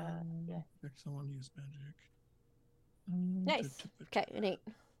 Yeah. Someone use magic. Nice. Okay, an 8.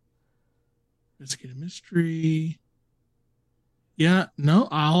 Investigate a mystery. Yeah, no,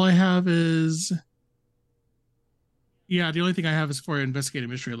 all I have is. Yeah, the only thing I have is for investigate a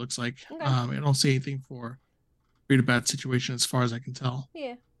mystery, it looks like. Okay. I don't see anything for read a bad situation as far as I can tell.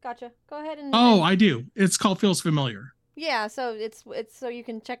 Yeah, gotcha. Go ahead and. Oh, I do. It's called Feels Familiar. Yeah, so it's so you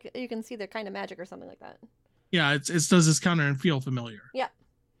can check, you can see the kind of magic or something like that. Yeah, it does this counter and feel familiar. Yeah.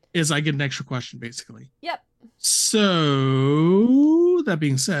 Is I get an extra question, basically. Yep. So, that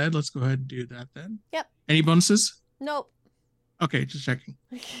being said, let's go ahead and do that then. Yep. Any bonuses? Nope. Okay, just checking.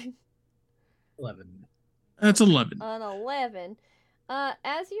 11. That's 11. An 11.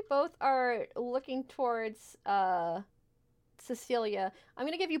 As you both are looking towards Cecilia, I'm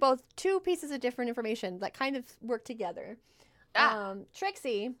gonna give you both 2 pieces of different information that kind of work together.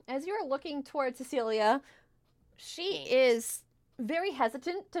 Trixie, as you're looking towards Cecilia, she is very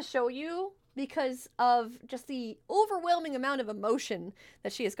hesitant to show you because of just the overwhelming amount of emotion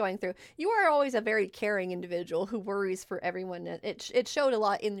that she is going through. You are always a very caring individual who worries for everyone. It showed a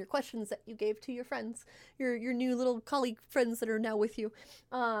lot in your questions that you gave to your friends, your new little colleague friends that are now with you.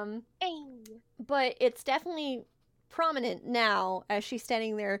 But it's definitely prominent now as she's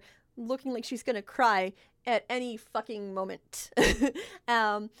standing there looking like she's gonna cry at any fucking moment.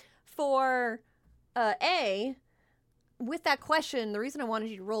 For A, with that question, the reason I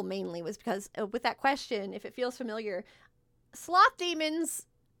wanted you to roll mainly was because with that question, if it feels familiar, sloth demons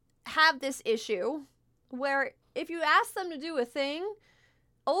have this issue where if you ask them to do a thing,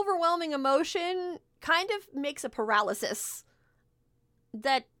 overwhelming emotion kind of makes a paralysis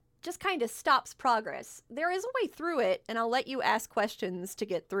that just kind of stops progress. There is a way through it, and I'll let you ask questions to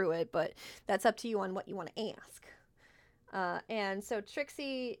get through it, but that's up to you on what you want to ask. And so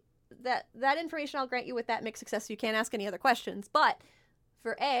Trixie, that information I'll grant you with that mixed success, so you can't ask any other questions, but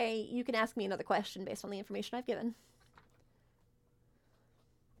for A, you can ask me another question based on the information I've given.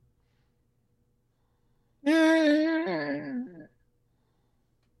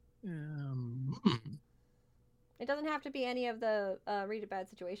 It doesn't have to be any of the read a bad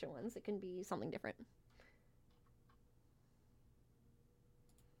situation ones. It can be something different.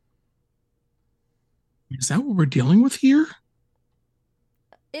 Is that what we're dealing with here?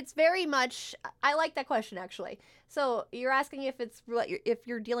 It's very much. I like that question actually. So you're asking if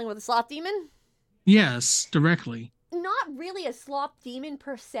you're dealing with a sloth demon? Yes, directly. Not really a sloth demon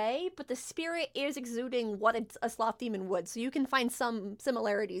per se, but the spirit is exuding what a sloth demon would. So you can find some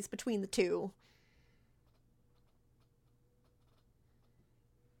similarities between the two.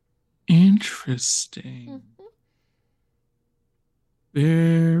 Interesting. Mm-hmm.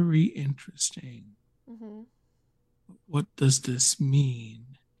 Very interesting. Mm-hmm. What does this mean?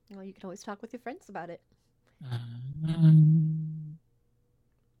 Well, you can always talk with your friends about it.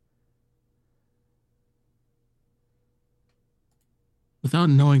 Without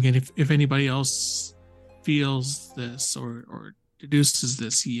knowing it, if anybody else feels this or deduces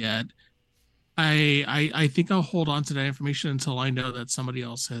this yet, I think I'll hold on to that information until I know that somebody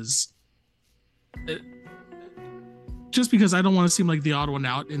else has just because I don't want to seem like the odd one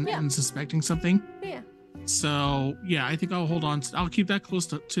out Yeah. in suspecting something. Yeah. So yeah, I think I'll hold on. I'll keep that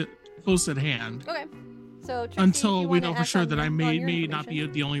close at hand Okay. So Trixie, if until you we wanna know for act sure on that I your- may on your not be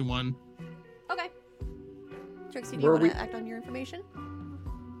information. the only one. Okay. Trixie, do you Were want to we- act on your information?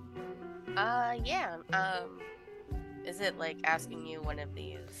 Yeah. Is it like asking you one of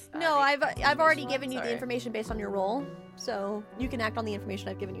these? No, the I've already information given you ones, the or- information based on your role, so you can act on the information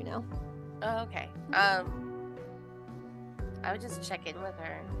I've given you now. Oh, okay. I would just check in with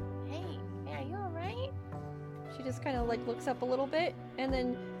her. Hey, are you all right? She just kind of like looks up a little bit, and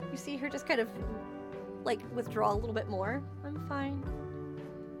then you see her just kind of like withdraw a little bit more. I'm fine.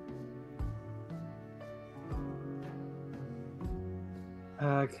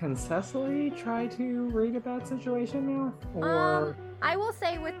 Can Cecily try to read a bad situation now? Or I will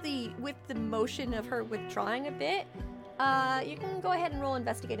say with the motion of her withdrawing a bit, you can go ahead and roll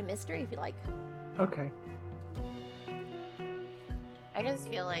investigate a mystery if you like. okay. I just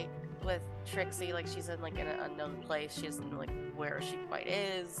feel like with Trixie, like she's in like an unknown place. She doesn't know like where she quite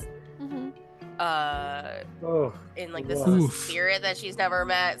is. Mm-hmm. Oh, In like this is Oof. a spirit that she's never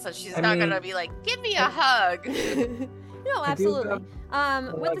met, so she's I not mean- gonna be like, give me a hug. No, I do absolutely. have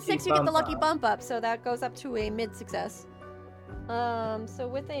With the lucky 6, you get the bump lucky up. bump up, so that goes up to a mid success. So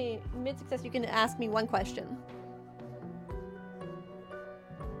with a mid success, you can ask me one question.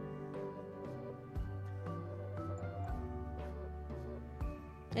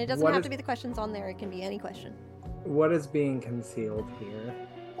 And it doesn't What have is- to be the questions on there, it can be any question. what is being concealed here?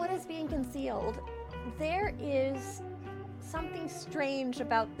 What is being concealed? There is something strange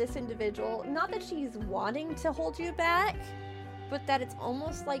about this individual. Not that she's wanting to hold you back, but that it's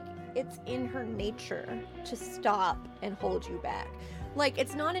almost like it's in her nature to stop and hold you back. Like,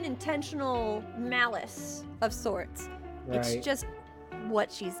 it's not an intentional malice of sorts. Right. It's just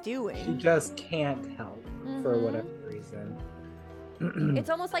what she's doing. She just can't help for Mhm. whatever reason. It's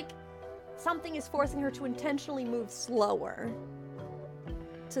almost like something is forcing her to intentionally move slower,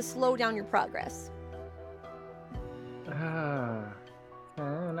 to slow down your progress.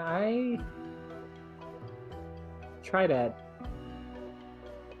 Can I try to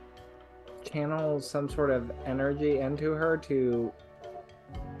channel some sort of energy into her to...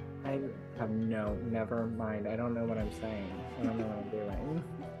 I have never mind. I don't know what I'm saying. I don't know what I'm doing.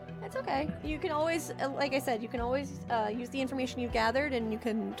 That's okay. You can always, like I said, you can always use the information you've gathered, and you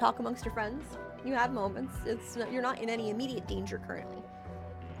can talk amongst your friends. You have moments. You're not in any immediate danger currently.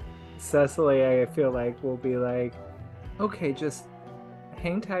 Cecily, I feel like, will be like, okay, just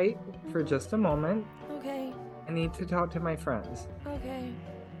hang tight for just a moment. Okay. I need to talk to my friends. Okay.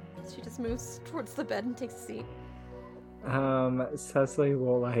 She just moves towards the bed and takes a seat. Cecily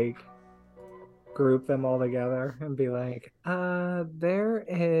will like group them all together and be like, there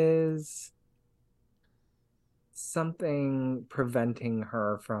is something preventing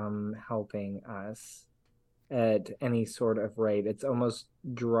her from helping us at any sort of rate. It's almost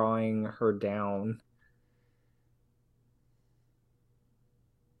drawing her down.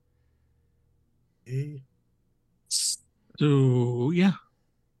 So yeah,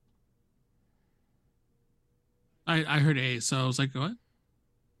 I heard A, so I was like, what?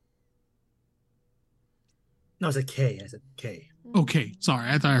 No, it's a K. I said K. Okay, sorry,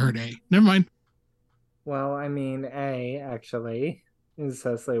 I thought I heard A. Never mind. Well, I mean, actually, and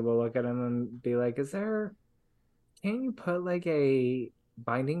Cecily will look at him and be like, can't you put like a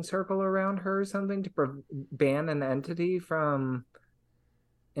binding circle around her or something to ban an entity from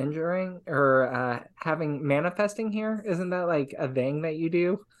injuring or manifesting here? Isn't that like a thing that you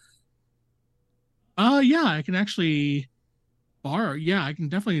do? Yeah, I can actually bar. Yeah, I can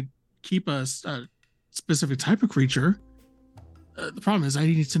definitely keep a specific type of creature. The problem is I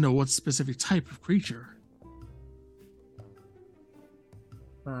need to know what specific type of creature.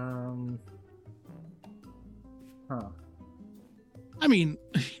 I mean,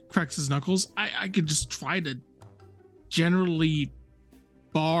 he cracks his knuckles. I could just try to generally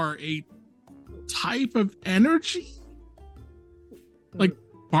bar a type of energy, like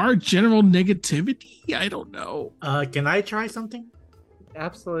bar general negativity. I don't know. Can I try something?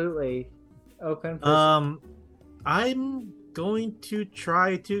 Absolutely. Open for I'm going to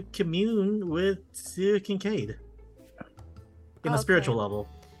try to commune with Sue Kincaid in a spiritual Okay. level.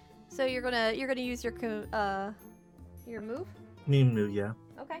 So you're gonna use your move. Move, yeah.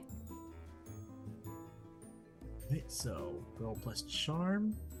 Okay. Right, so roll plus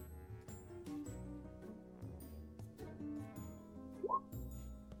charm.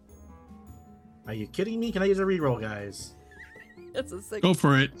 Are you kidding me? Can I use a reroll, guys? That's a 6. Go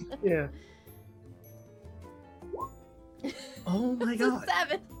for it. yeah. Oh my It's a god.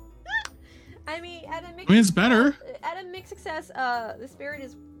 7. I mean, and it makes I mean, it's better. at a mixed success, the spirit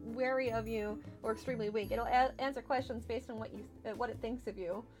is wary of you or extremely weak. It'll answer questions based on what it thinks of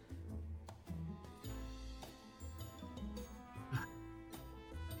you.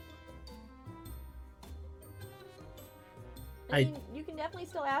 I mean, you can definitely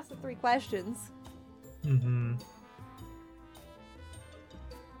still ask the 3 questions. Mm-hmm.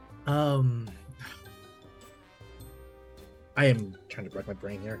 I am trying to break my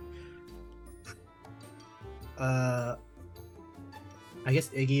brain here. I guess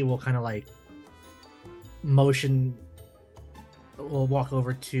Iggy will kind of like motion. Will walk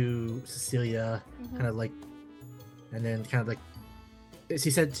over to Cecilia, kind of like, and then kind of like. He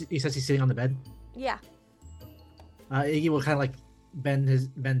says he's sitting on the bed. Yeah. Iggy will kind of like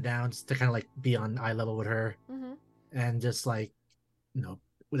bend down just to kind of like be on eye level with her, and just like,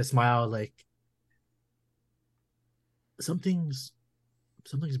 with a smile, like something's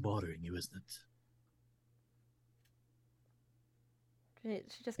bothering you, isn't it?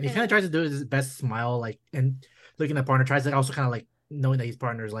 She just and he kind of tries to do his best smile, like, and looking at partner, tries to also kind of like knowing that his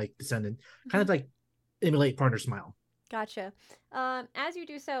partner's like descendant, kind of like emulate partner's smile. Gotcha. As you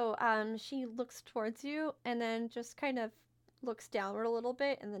do so, she looks towards you and then just kind of looks downward a little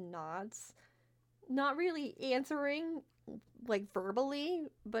bit and then nods. Not really answering, like, verbally,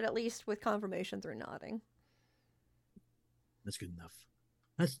 but at least with confirmation through nodding. That's good enough.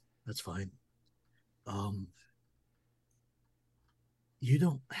 That's fine. You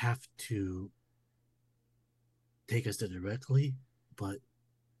don't have to take us there directly, but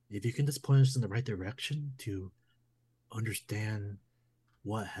if you can just point us in the right direction to understand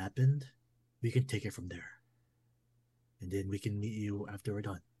what happened, we can take it from there. And then we can meet you after we're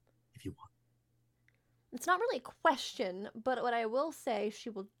done, if you want. It's not really a question, but what I will say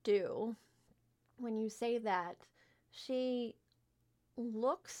she will do when you say that, she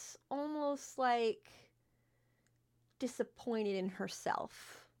looks almost like disappointed in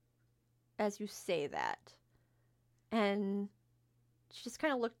herself as you say that. And she just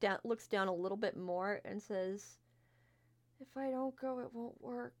kind of looks down a little bit more and says, "If I don't go, it won't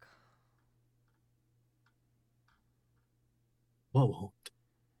work." What won't?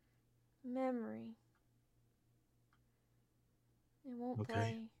 Memory. It won't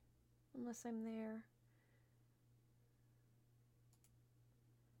play unless I'm there.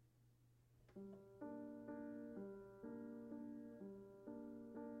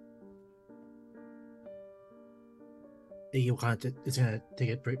 You'll kind of, it's gonna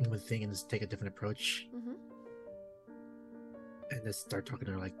take a break with thing and just take a different approach, and just start talking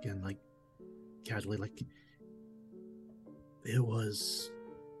to her like, and like casually, like, it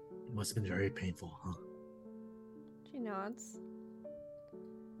must have been very painful, huh? She nods.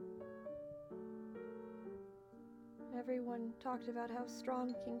 Everyone talked about how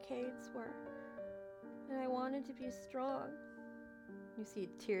strong Kincaids were, and I wanted to be strong. You see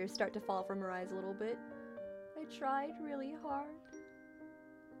tears start to fall from her eyes a little bit. I tried really hard.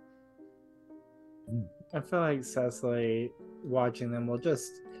 I feel like Cecily, watching them,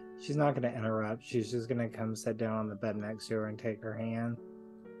 she's not going to interrupt. She's just going to come sit down on the bed next to her and take her hand.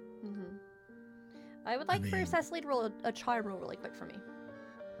 I would like for Cecily to roll a charm roll really quick for me.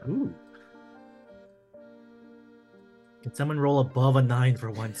 Ooh. Can someone roll above a 9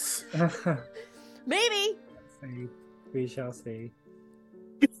 for once? Maybe! We shall see.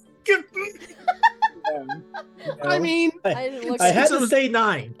 I mean, I had to say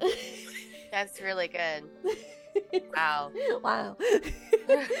 9. That's really good. Wow. Wow.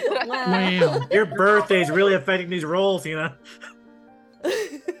 wow. Your birthday's really affecting these rolls, you know?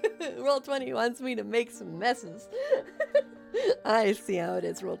 Roll20 wants me to make some messes. I see how it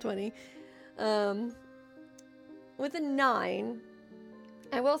is, Roll20. With a 9,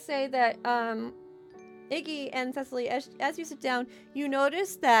 I will say that Iggy and Cecily, as you sit down, you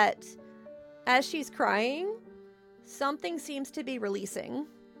notice that as she's crying, something seems to be releasing.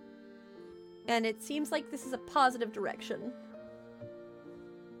 And it seems like this is a positive direction.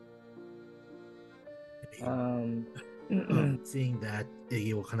 Seeing that,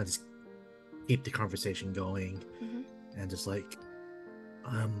 Iggy will kind of just keep the conversation going, and just like,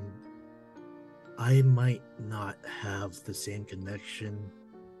 I might not have the same connection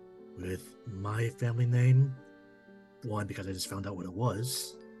with my family name. One, because I just found out what it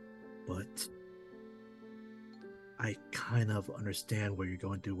was, but I kind of understand where you're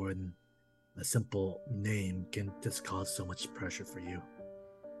going through when a simple name can just cause so much pressure for you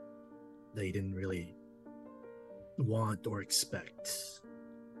that you didn't really want or expect.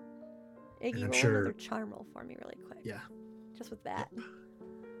 Iggy, roll another charm roll for me really quick. Yeah. Just with that.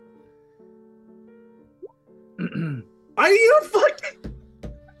 Are you fucking...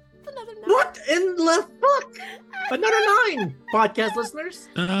 The What in the fuck? Another 9, podcast listeners.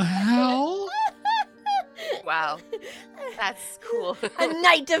 The hell? Wow, that's cool. A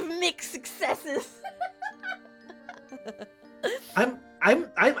night of mixed successes.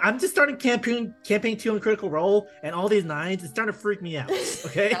 I'm just starting campaign 2 in Critical Role, and all these 9s, it's starting to freak me out.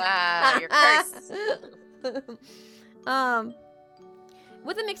 Okay. You're cursed.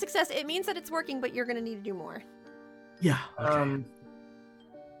 With a mixed success, it means that it's working, but you're gonna need to do more. Yeah. Okay.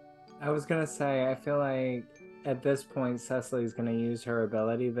 I was gonna say, I feel like at this point, Cecily's gonna use her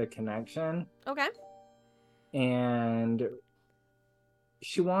ability, the connection, Okay. and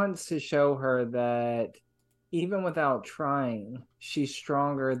she wants to show her that even without trying, she's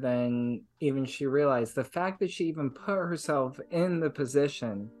stronger than even she realized. The fact that she even put herself in the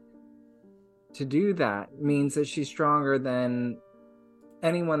position to do that means that she's stronger than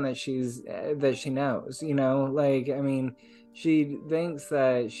anyone that she knows. You know, like, I mean, she thinks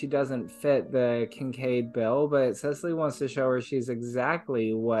that she doesn't fit the Kincaid bill, but Cecily wants to show her she's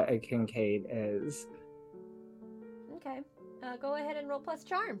exactly what a Kincaid is. Okay. Go ahead and roll plus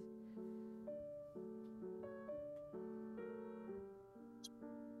charm.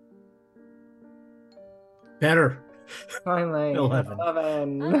 Better. Finally, 11.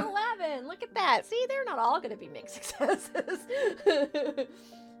 11. An 11. Look at that. See, they're not all going to be mixed successes.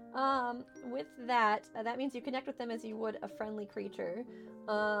 With that, that means you connect with them as you would a friendly creature.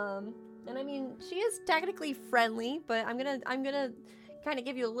 And I mean, she is technically friendly, but I'm gonna kind of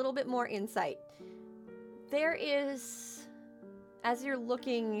give you a little bit more insight. There is, as you're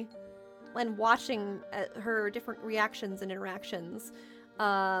looking and watching at her different reactions and interactions,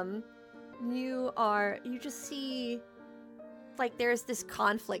 you just see, like, there's this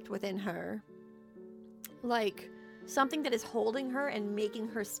conflict within her, like something that is holding her and making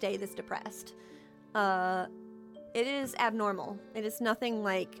her stay this depressed. It is abnormal. It is nothing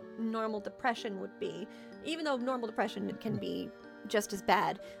like normal depression would be, even though normal depression can be just as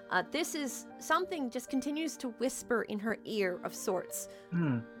bad. This is something just continues to whisper in her ear of sorts,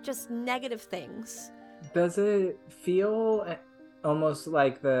 just negative things. Does it feel almost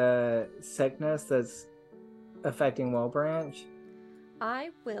like the sickness that's affecting Wilbranch? I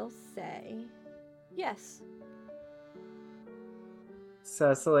will say yes.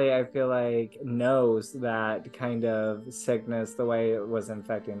 Cecily, I feel like, knows that kind of sickness, the way it was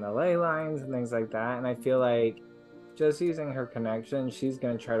infecting the ley lines and things like that. And I feel like just using her connection, she's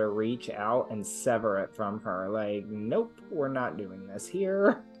going to try to reach out and sever it from her. Like, nope, we're not doing this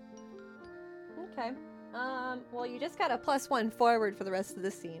here. Okay. Well, you just got a +1 forward for the rest of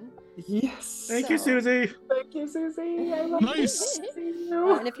the scene. Yes. Thank you, Susie. Thank you, Susie. I love Nice.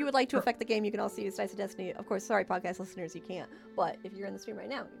 you. And if you would like to affect the game, you can also use Dice of Destiny. Of course, sorry, podcast listeners, you can't. But if you're in the stream right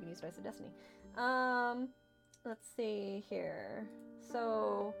now, you can use Dice of Destiny. Let's see here.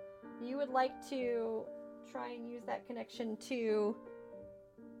 So, you would like to try and use that connection to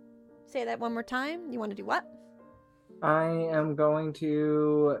say that one more time? You want to do what? I am going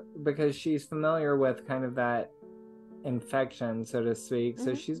to, because she's familiar with kind of that infection, so to speak,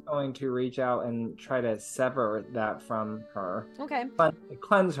 so she's going to reach out and try to sever that from her. Okay.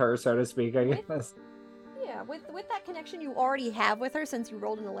 Cleanse her, so to speak, I guess. Yeah, with that connection you already have with her since you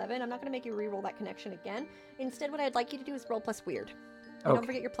rolled an 11, I'm not going to make you re-roll that connection again. Instead, what I'd like you to do is roll plus weird. And don't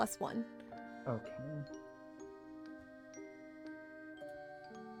forget your +1. Okay.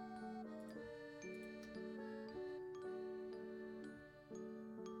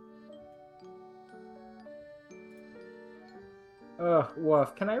 Ugh,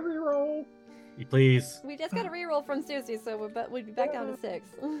 woof. Can I re-roll? Please. We just got a re-roll from Susie, so we'd be back down to 6.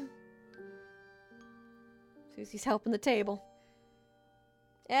 Susie's helping the table.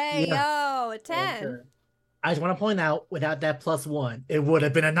 Hey, yo, a 10. Okay. I just want to point out, without that +1, it would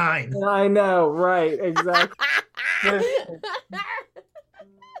have been a 9. I know, right, exactly.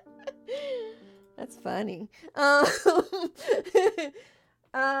 That's funny.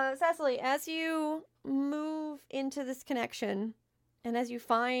 Cecily, as you move into this connection, and as you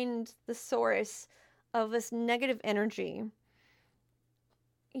find the source of this negative energy,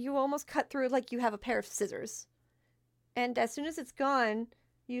 you almost cut through it like you have a pair of scissors. And as soon as it's gone,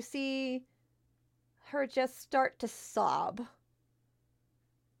 you see her just start to sob.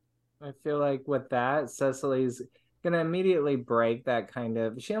 I feel like with that, Cecily's gonna immediately break that kind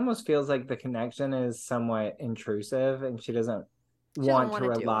of. She almost feels like the connection is somewhat intrusive, and she doesn't want to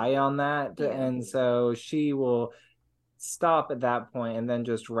rely on that. Yeah. And so she will stop at that point and then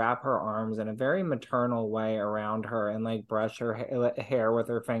just wrap her arms in a very maternal way around her and like brush her hair with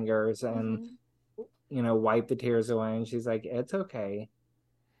her fingers and wipe the tears away. And she's like, "It's okay.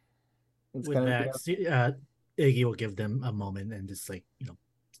 It's With gonna that, be." Iggy will give them a moment and just like,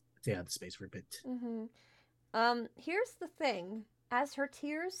 stay out of space for a bit. Here's the thing. As her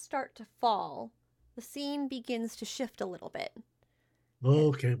tears start to fall, the scene begins to shift a little bit.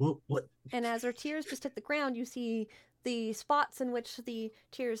 Okay, well, what? And as her tears just hit the ground, you see the spots in which the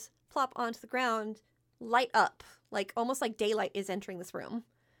tears plop onto the ground light up, like almost like daylight is entering this room.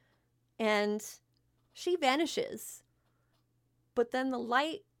 And she vanishes. But then the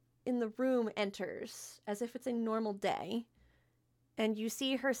light in the room enters as if it's a normal day. And you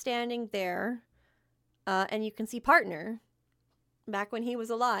see her standing there, and you can see Partner, back when he was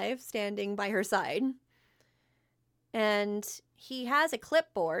alive, standing by her side. And he has a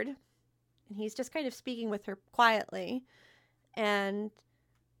clipboard, and he's just kind of speaking with her quietly. And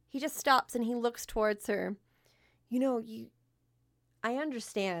he just stops and he looks towards her. I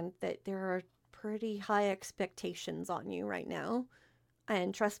understand that there are pretty high expectations on you right now.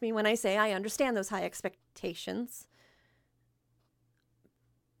 And trust me when I say I understand those high expectations.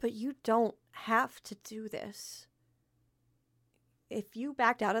 But you don't have to do this. If you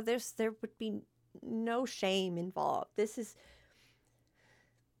backed out of this, there would be no shame involved. This is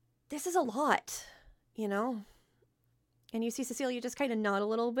a lot, And you see Cecilia just kind of nod a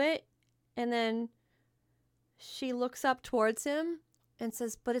little bit, and then she looks up towards him and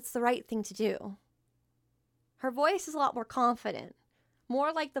says, "But it's the right thing to do." Her voice is a lot more confident,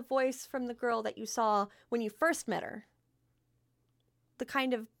 more like the voice from the girl that you saw when you first met her. The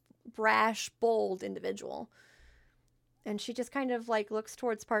kind of brash, bold individual. And she just kind of like looks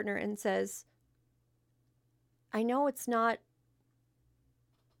towards Partner and says, I know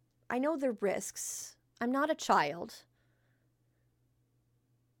there are risks. I'm not a child.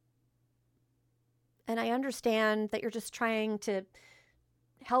 And I understand that you're just trying to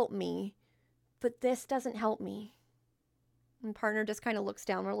help me, but this doesn't help me. And Partner just kind of looks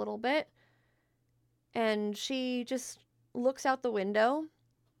down a little bit, and she just looks out the window.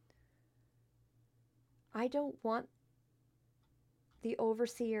 I don't want the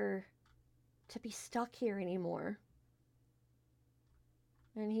Overseer to be stuck here anymore.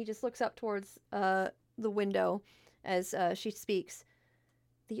 And he just looks up towards the window as she speaks.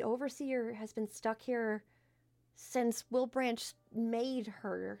 The Overseer has been stuck here since Wilbranch made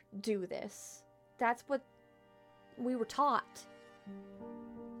her do this. That's what we were taught.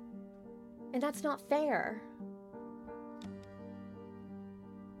 And that's not fair.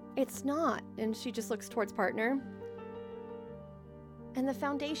 It's not. And she just looks towards Partner. And the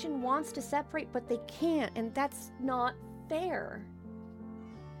Foundation wants to separate, but they can't, and that's not fair.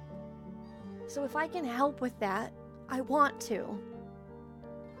 So if I can help with that, I want to.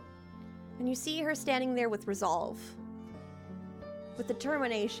 And you see her standing there with resolve, with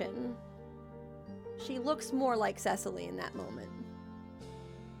determination. She looks more like Cecily in that moment,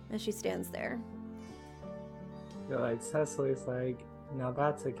 as she stands there. Cecily's like, now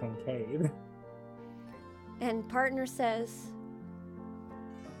that's a Kincaid. And Partner says,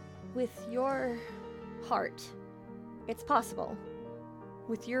 with your heart, it's possible.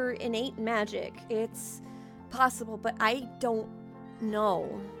 With your innate magic, it's possible, but I don't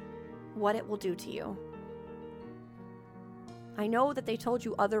know what it will do to you. I know that they told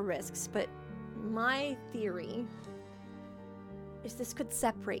you other risks, but my theory is this could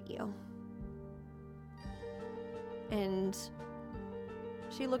separate you. And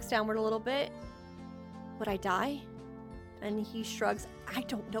she looks downward a little bit. Would I die? And he shrugs. I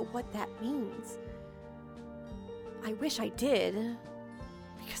don't know what that means. I wish I did,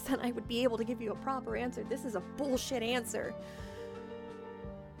 because then I would be able to give you a proper answer. This is a bullshit answer.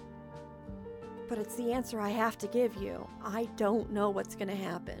 But it's the answer I have to give you. I don't know what's going to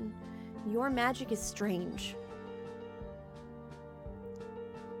happen. Your magic is strange.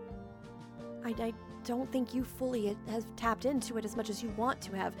 I don't think you fully have tapped into it as much as you want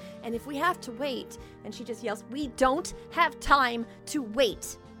to have. And if we have to wait, and she just yells, we don't have time to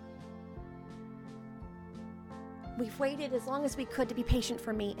wait. We've waited as long as we could to be patient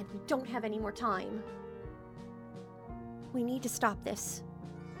for me, and we don't have any more time. We need to stop this.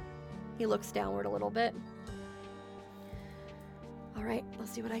 He looks downward a little bit. All right,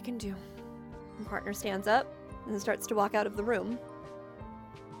 let's see what I can do. And Partner stands up and starts to walk out of the room.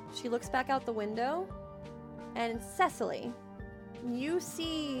 She looks back out the window, and Cecily, you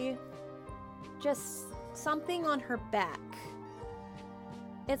see just something on her back.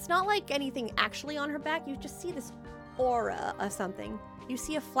 It's not like anything actually on her back, you just see this aura of something. You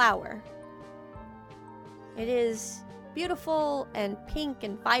see a flower. It is beautiful and pink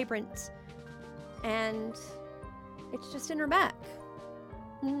and vibrant, and it's just in her back.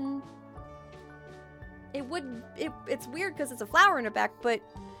 It's weird because it's a flower in her back, but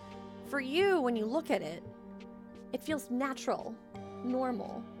for you, when you look at it, it feels natural,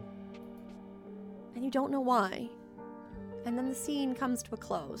 normal. and you don't know why. And then the scene comes to a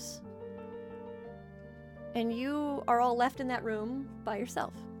close. And you are all left in that room by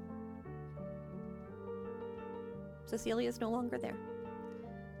yourself. Cecilia is no longer there.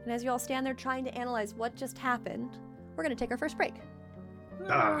 And as you all stand there trying to analyze what just happened, we're going to take our first break.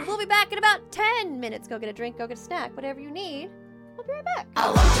 We'll be back in about 10 minutes. Go get a drink, go get a snack, whatever you need. We'll be right back. I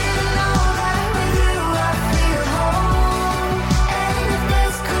want you to know that with you